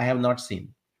example. I have not seen.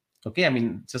 Okay, I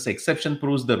mean, just exception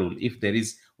proves the rule if there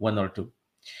is one or two.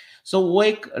 So वो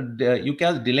एक you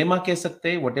can dilemma कह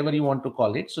सकते हैं, whatever you want to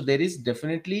call it. So there is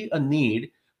definitely a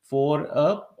need for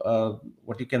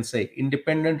what you can say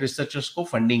independent researchers को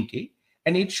funding की.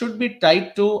 And it should be tied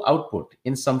to output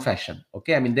in some fashion.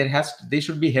 Okay, I mean they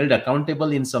should be held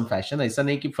accountable in some fashion. ऐसा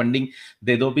नहीं कि funding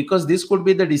दे दो, because this could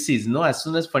be the disease. No, as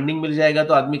soon as funding मिल जाएगा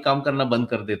तो आदमी काम करना बंद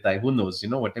कर देता है. Who knows?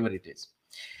 Whatever it is.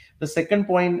 The second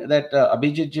point that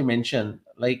Abhijit ji mentioned,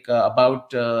 like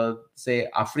about say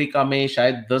Africa में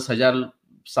शायद 10,000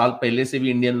 साल पहले से भी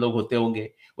इंडियन लोग होते होंगे.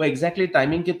 वो एग्जैक्टली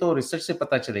टाइमिंग की तो रिसर्च से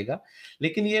पता चलेगा,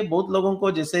 लेकिन ये बहुत लोगों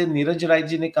को, जैसे नीरज राय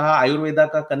जी ने कहा, आयुर्वेदा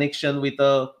का कनेक्शन विद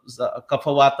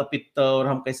कफवात पित्त, और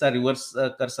हम कैसा रिवर्स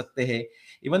कर सकते हैं.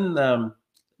 इवन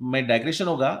मैं डाइग्रेशन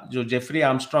होगा, जो जेफरी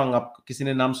आर्मस्ट्रॉन्ग, आप किसी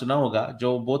ने नाम सुना होगा,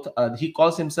 जो both he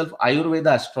calls himself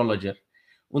Ayurveda astrologer.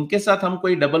 उनके साथ हम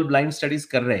कोई डबल ब्लाइंड स्टडीज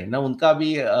कर रहे हैं ना. उनका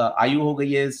भी आयु हो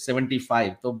गई है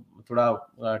 75, तो थोड़ा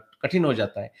कठिन हो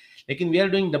जाता है. लेकिन we are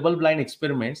doing double blind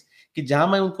experiments कि जहां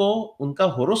मैं उनको उनका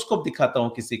होरोस्कोप दिखाता हूं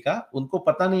किसी का, उनको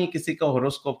पता नहीं है किसी का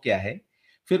होरोस्कोप क्या है,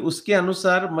 फिर उसके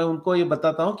अनुसार मैं उनको ये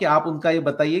बताता हूं कि आप उनका ये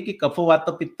बताइए कि कफ वात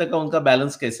पित्त का उनका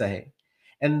बैलेंस कैसा है.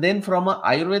 And then from a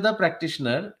Ayurveda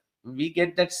practitioner we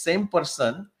get that same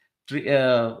person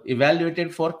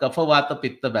evaluated for kapha vata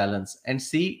pitta balance and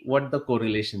see what the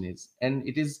correlation is. And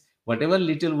it is, whatever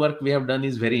little work we have done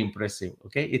is very impressive.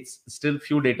 Okay, it's still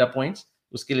few data points,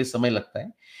 उसके लिए समय लगता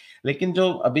है. लेकिन जो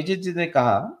अभिजीत जी ने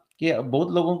कहा कि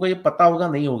बहुत लोगों को ये पता होगा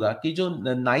नहीं होगा कि जो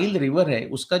नाइल रिवर है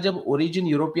उसका जब ओरिजिन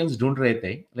यूरोपियंस ढूंढ रहे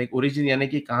थे, लाइक ओरिजिन यानी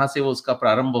कि कहां से वो उसका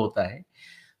प्रारंभ होता है,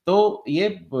 तो ये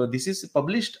this is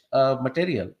published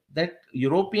material that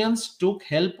Europeans took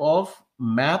help of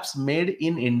maps made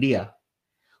in India.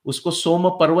 उसको सोम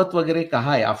पर्वत वगैरह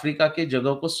कहा है, अफ्रीका के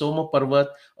जगह को सोम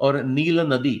पर्वत और नील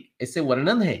नदी ऐसे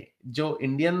वर्णन है जो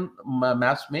इंडियन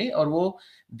मैप्स में, और वो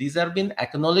these are been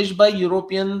acknowledged by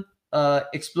European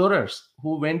explorers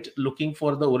who went looking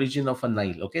for the origin of a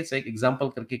Nile. Okay, so एक एग्जांपल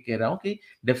करके कह रहा हूं कि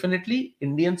definitely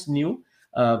Indians knew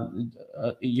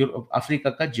अफ्रीका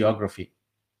का जियोग्राफी.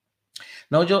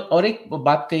 नाउ जो और एक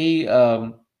बात कही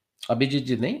अभिजीत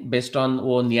जी ने, बेस्ड ऑन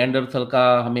वो निएंडरथल का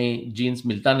हमें जीन्स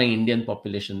मिलता नहीं इंडियन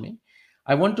पॉपुलेशन में.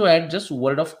 I want to add just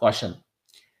word of caution.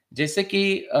 जैसे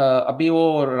कि अभी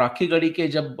वो राखी गढ़ी के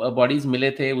जब बॉडीज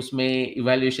मिले थे, उसमें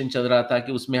इवैल्यूएशन चल रहा था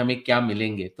कि उसमें हमें क्या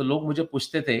मिलेंगे, तो लोग मुझे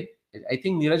पूछते थे. आई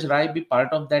थिंक नीरज राय भी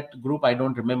part of that group, I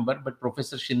don't remember, but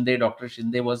professor Shinde, doctor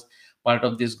Shinde was part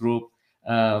of this group.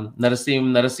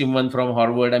 Narasimhan from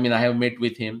Harvard, I mean I have met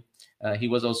with him, he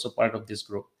was also part of this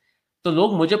group. तो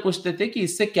लोग मुझे पूछते थे कि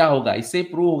इससे क्या होगा, इससे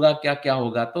प्रूव होगा क्या क्या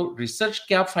होगा. तो रिसर्च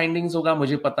क्या फाइंडिंग्स होगा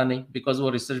मुझे पता नहीं, बिकॉज वो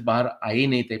रिसर्च बाहर आए ही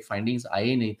नहीं थे, फाइंडिंग्स आए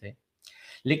ही नहीं थे.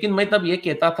 लेकिन मैं तब ये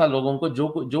कहता था लोगों को,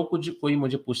 जो कुछ कोई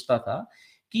मुझे पूछता था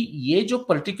कि ये जो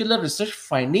पर्टिकुलर रिसर्च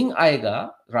फाइंडिंग आएगा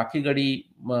राखीगढ़ी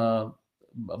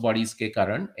बॉडीज के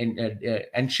कारण,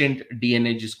 एंशिएंट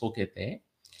डीएनए जिसको कहते हैं,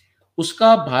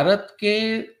 उसका भारत के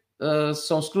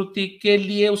संस्कृति के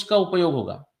लिए उसका उपयोग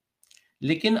होगा,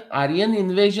 लेकिन आर्यन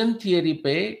इन्वेजन थियरी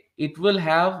पे it will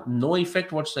have no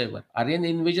effect whatsoever. Aryan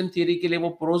invasion theory के लिए वो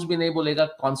प्रोज भी नहीं बोलेगा,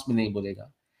 कॉन्स भी नहीं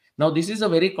बोलेगा। Now this is a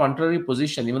very contrary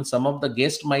position. Even some of the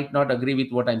guests might not agree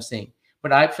with what I'm saying,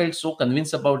 but I felt so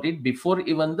convinced about it before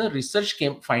even the research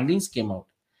findings came out.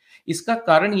 इसका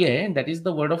कारण ये है, that is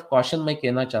the word of caution मैं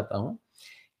कहना चाहता हूँ,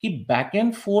 कि back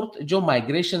and forth जो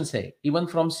माइग्रेशंस है इवन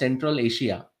फ्रॉम सेंट्रल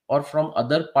एशिया और from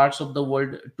other parts of the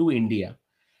world to India,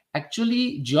 actually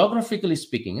geographically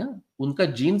speaking, उनका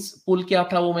जीन्स पूल क्या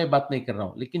था वो मैं बात नहीं कर रहा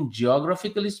हूँ, लेकिन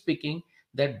geographically speaking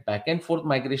that back and forth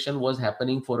migration was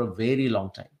happening for a very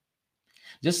long time.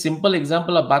 Just simple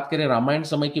example, आप बात करें रामायण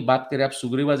समय की बात करें, आप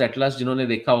सुग्रीवाज एटलास जिन्होंने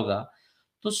देखा होगा,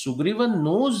 तो Sugreevan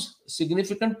knows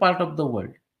significant part of the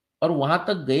world और वहां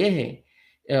तक गए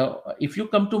हैं। If you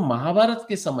come to Mahabharata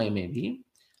के समय में भी,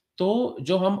 तो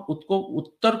जो हम उसको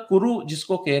उत्तर कुरु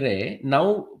जिसको कह रहे हैं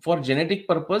नाउ फॉर जेनेटिक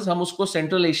पर्पस, हम उसको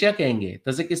सेंट्रल एशिया कहेंगे,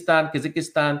 तजिकिस्तान,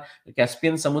 किर्गिस्तान,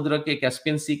 कैस्पियन समुद्र के,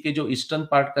 कैस्पियन सी के जो ईस्टर्न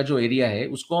पार्ट का जो एरिया है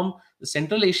उसको हम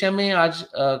सेंट्रल एशिया में आज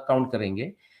काउंट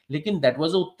करेंगे, लेकिन that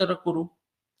was Uttar Kuru.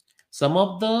 Some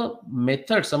of the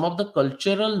method, some of the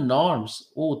cultural norms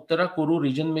वो उत्तरा कुरु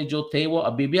रीजन में जो थे वो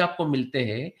अभी भी आपको मिलते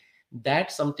हैं। That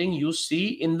something you see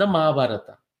in the Mahabharata,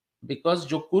 because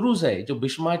जो कुरुज है, जो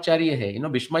भीष्माचार्य है,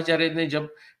 भीष्माचार्य ने जब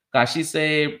काशी से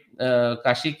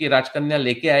काशी की राजकन्या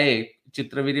लेके आए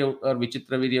चित्रवीर्य और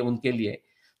विचित्रवीर्य उनके लिए,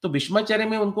 तो भीष्माचार्य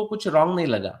में उनको कुछ रॉन्ग नहीं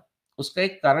लगा। उसका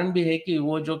एक कारण भी है कि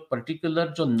वो जो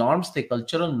पर्टिकुलर जो नॉर्म्स थे,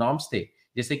 कल्चरल नॉर्म्स थे,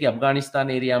 जैसे कि अफगानिस्तान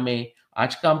एरिया में,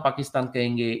 आज का हम पाकिस्तान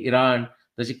कहेंगे, Iran,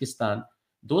 Tajikistan,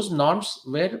 those norms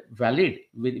were valid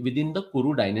within the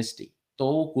Kuru dynasty. तो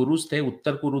वो कुरुस थे,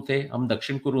 उत्तर कुरु थे, हम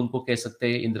दक्षिण कुरु उनको कह सकते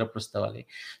हैं, इंद्रप्रस्थ वाले।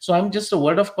 So I am just a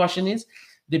word of caution is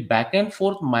the back and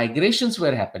forth migrations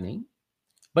were happening,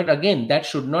 but again that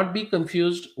should not be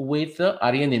confused with the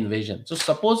Aryan invasion. So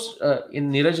suppose in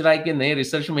Neeraj Rai के नए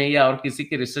रिसर्च में या और किसी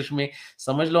के research में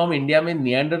समझ लो हम इंडिया में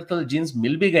निएंडरथल जीन्स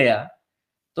मिल भी गया,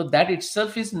 तो that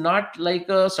itself is not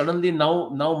like suddenly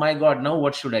now my god, now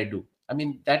what should I do? I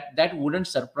mean that wouldn't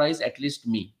surprise at least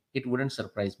me. It wouldn't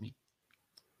surprise me.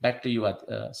 Back to you,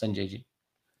 Sanjay ji.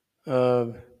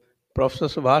 Professor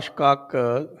Subhash Kak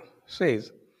says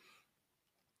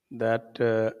that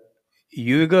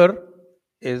Uyghur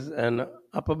is an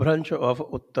upbranch of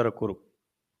Uttar Kuru.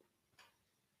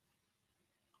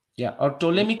 Yeah, और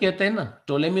Ptolemy कहते हैं ना,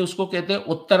 Ptolemy उसको कहते हैं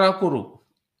उत्तरा कुरु,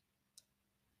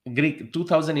 Greek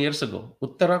 2000 years ago,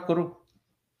 Uttara कुरु।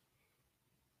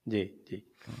 जी जी।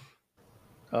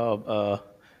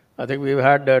 I think we've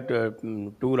had that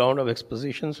 2 round of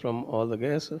expositions from all the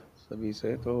guests सभी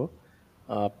से, तो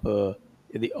आप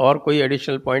यदि और कोई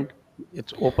additional point,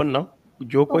 it's open now,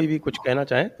 जो कोई भी कुछ कहना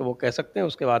चाहे तो वो कह सकते हैं,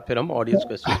 उसके बाद फिर हम ऑडियंस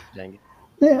क्वेश्चन जाएंगे।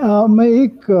 मैं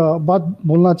एक बात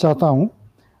बोलना चाहता हूँ।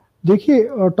 देखिए,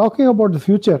 talking about the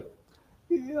future,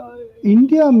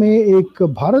 India में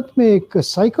भारत में एक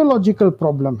साइकोलॉजिकल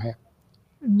प्रॉब्लम है,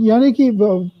 यानी कि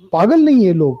पागल नहीं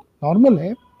है लोग, नॉर्मल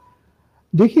है।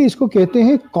 देखिए, इसको कहते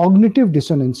हैं कॉग्निटिव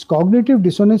डिसोनेंस। कॉग्निटिव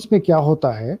डिसोनेंस में क्या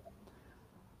होता है,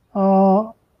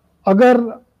 अगर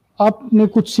आपने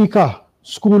कुछ सीखा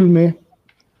स्कूल में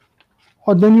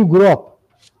और देन यू ग्रो अप,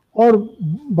 और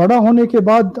बड़ा होने के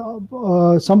बाद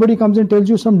somebody comes and tells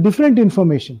you some different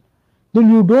information,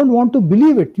 then you don't want to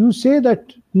believe it. You say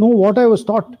that no, what I was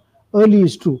taught early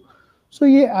is true. So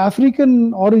ये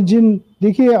African origin,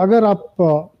 देखिए अगर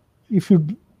आप if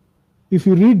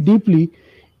you read deeply,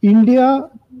 India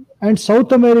and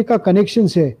south America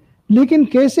connections है, लेकिन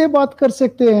कैसे बात कर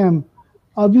सकते हैं हम?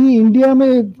 अभी इंडिया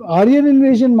में आर्यन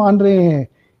इन्वेजन मान रहे हैं,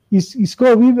 इसको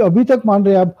अभी तक मान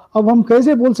रहे हैं। अब हम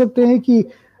कैसे बोल सकते हैं कि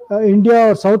इंडिया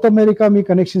और साउथ अमेरिका में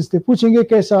कनेक्शंस थे? पूछेंगे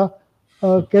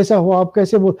कैसा हुआ, आप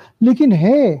कैसे बोल, लेकिन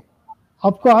है,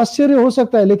 आपको आश्चर्य हो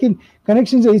सकता है, लेकिन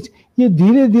कनेक्शंस है। ये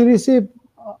धीरे धीरे से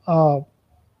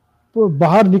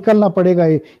बाहर निकलना पड़ेगा,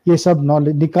 ये सब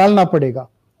नॉलेज निकालना पड़ेगा,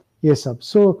 ये सब।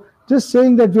 So just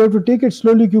saying that we have to take it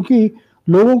slowly, क्योंकि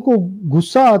लोगों को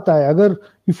गुस्सा आता है अगर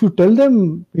if you tell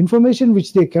them information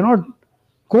which they can not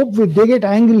cope with, they get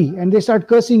angry and they start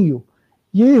cursing you.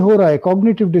 ये हो रहा है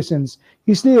कॉग्निटिव डिसेंस।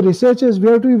 इसलिए researchers we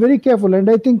have to be very careful, and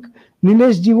I think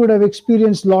Nilesh ji would have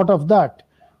experienced lot of that,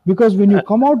 because when you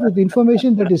come out with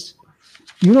information that is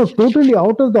totally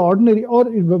out of the ordinary, और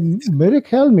मेरे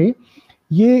ख्याल में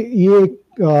ये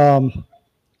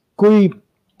कोई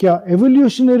क्या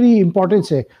evolutionary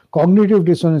importance है cognitive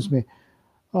dissonance में।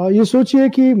 ये सोचिए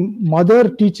कि mother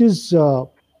teaches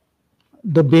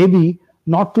the baby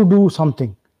not to do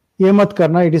something, ये मत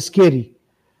करना, it is scary.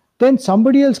 Then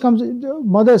somebody else comes,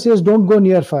 mother says don't go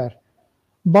near fire.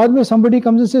 बाद में somebody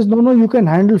comes and says no no you can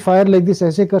handle fire like this,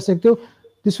 ऐसे कर सकते हो.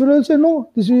 This will also say no,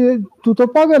 this is, तू तो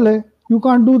पागल है, you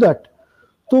can't do that.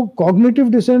 So cognitive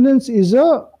dissonance is a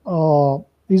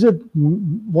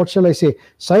what shall I say,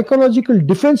 psychological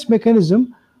defense mechanism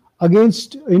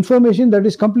against information that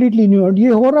is completely new. और ये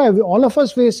हो रहा है, all of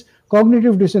us face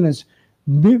cognitive dissonance.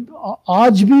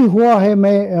 आज भी हुआ है.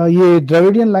 मैं ये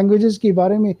द्रविडियन लैंग्वेजेस के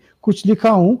बारे में कुछ लिखा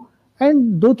हूं,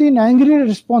 एंड 2-3 एंग्री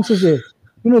रिस्पॉन्सेज है.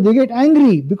 They get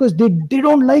angry because they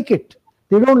don't like it.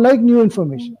 They don't like new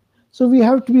information. So we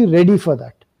have to be ready for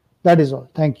that. That is all.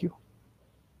 Thank you.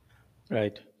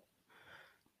 Right.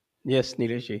 Yes,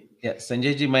 Nilesh ji.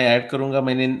 Sanjay ji, मैं add करूंगा.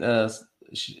 मैंने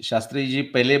शास्त्री जी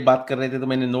पहले बात कर रहे थे तो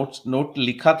मैंने नोट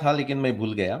लिखा था लेकिन मैं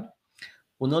भूल गया.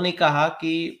 उन्होंने कहा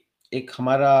कि एक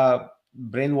हमारा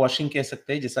ब्रेन वॉशिंग कह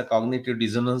सकते हैं, जैसा कॉग्निटिव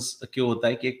डिसोनेंस क्यों होता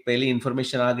है कि एक पहली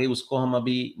इंफॉर्मेशन आ गई, उसको हम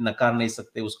अभी नकार नहीं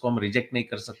सकते, उसको हम रिजेक्ट नहीं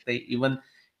कर सकते, इवन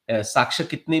साक्ष्य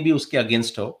कितने भी उसके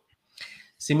अगेंस्ट हो.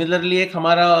 सिमिलरली एक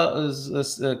हमारा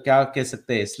क्या कह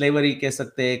सकते हैं, स्लेवरी कह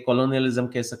सकते हैं, कॉलोनियलिज्म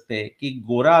कह सकते हैं कि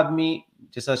गोरा आदमी,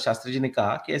 जैसा शास्त्री जी ने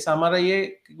कहा कि ऐसा हमारा ये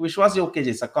विश्वास योग्य,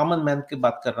 जैसा कॉमन मैन की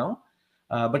बात कर रहा हूँ.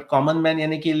 बट कॉमन मैन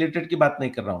यानी कि इलिटरेट की बात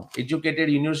नहीं कर रहा हूँ. एजुकेटेड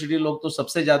यूनिवर्सिटी लोग तो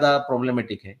सबसे ज्यादा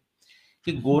प्रॉब्लमेटिक है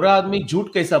कि गोरा आदमी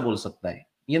झूठ कैसा बोल सकता है.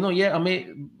 ये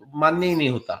हमें मानने ही नहीं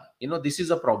होता. This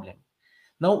is a problem.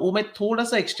 Now वो मैं थोड़ा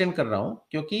सा एक्सटेंड कर रहा हूँ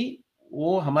क्योंकि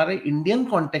वो हमारे इंडियन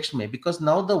कॉन्टेक्स्ट में, because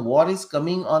now the war is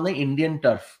coming on a Indian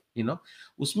turf,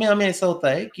 उसमें हमें ऐसा होता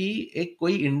है कि एक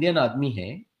कोई इंडियन आदमी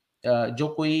है जो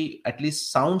कोई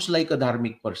एटलीस्ट साउंड्स लाइक अ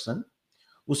धार्मिक पर्सन,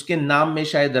 उसके नाम में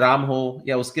शायद राम हो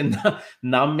या उसके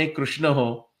नाम में कृष्ण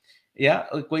हो या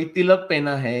कोई तिलक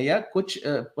पहना है या कुछ,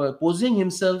 पोजिंग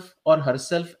हिमसेल्फ और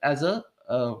हरसेल्फ एज अ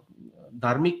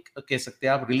धार्मिक कह सकते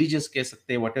हैं आप, रिलीजियस कह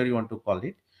सकते हैं, what ever you want to call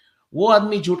it. वो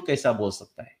आदमी झूठ कैसा बोल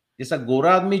सकता है? जैसा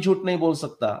गोरा आदमी झूठ नहीं बोल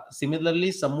सकता,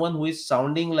 similarly someone who is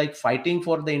sounding like fighting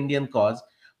for the Indian cause,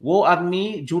 वो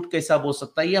आदमी झूठ कैसा बोल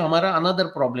सकता है? ये हमारा अनदर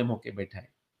प्रॉब्लम होके बैठा है.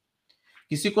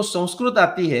 किसी को संस्कृत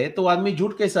आती है तो आदमी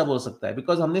झूठ कैसा बोल सकता है?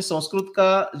 बिकॉज हमने संस्कृत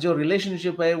का जो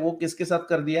रिलेशनशिप है वो किसके साथ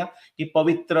कर दिया कि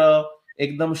पवित्र,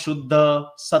 एकदम शुद्ध,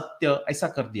 सत्य, ऐसा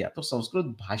कर दिया. तो संस्कृत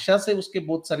भाषा से उसके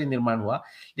बहुत सारे निर्माण हुआ,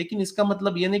 लेकिन इसका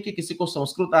मतलब ये नहीं कि किसी को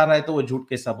संस्कृत आ रहा है तो वो झूठ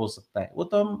कैसा बोल सकता है. वो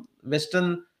तो हम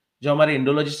वेस्टर्न जो हमारे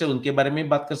इंडोलॉजिस्ट है उनके बारे में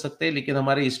बात कर सकते हैं, लेकिन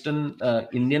हमारे ईस्टर्न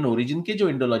इंडियन ओरिजिन के जो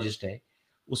इंडोलॉजिस्ट है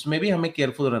उसमें भी हमें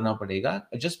केयरफुल रहना पड़ेगा.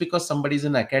 Just because somebody is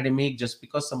an academic, just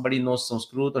because somebody knows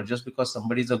Sanskrit और just because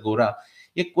somebody is a गोरा,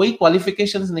 ये कोई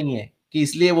क्वालिफिकेशंस नहीं है कि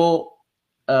इसलिए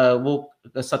वो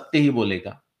सत्य ही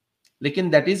बोलेगा. लेकिन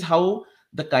that is how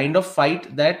the kind of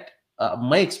fight that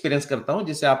मैं एक्सपीरियंस करता हूं,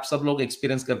 जिसे आप सब लोग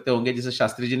एक्सपीरियंस करते होंगे. जैसे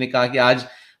शास्त्री जी ने कहा कि आज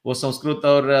वो संस्कृत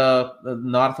और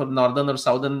नॉर्दर्न और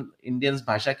साउदर्न इंडियंस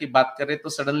भाषा की बात कर रहे तो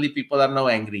suddenly people are now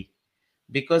angry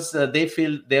because they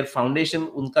feel their foundation,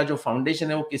 उनका जो फाउंडेशन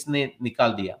है वो किसने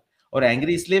निकाल दिया. और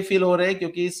एंग्री इसलिए फील हो रहे हैं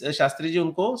क्योंकि शास्त्री जी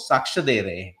उनको साक्ष्य दे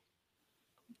रहे हैं.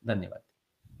 धन्यवाद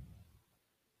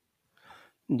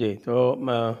जी. तो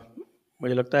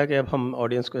मुझे लगता है कि अब हम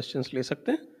ऑडियंस क्वेश्चंस ले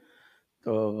सकते हैं.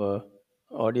 तो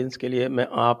ऑडियंस के लिए मैं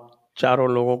आप चारों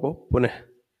लोगों को पुनः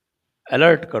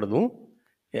अलर्ट कर दूं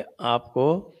कि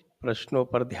आपको प्रश्नों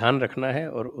पर ध्यान रखना है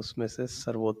और उसमें से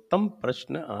सर्वोत्तम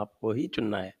प्रश्न आपको ही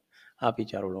चुनना है, आप ही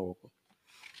चारों लोगों को.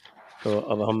 तो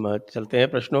अब हम चलते हैं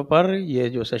प्रश्नों पर. ये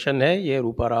जो सेशन है ये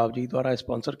रूपा राव जी द्वारा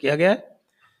स्पॉन्सर किया गया है.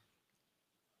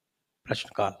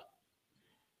 प्रश्नकाल.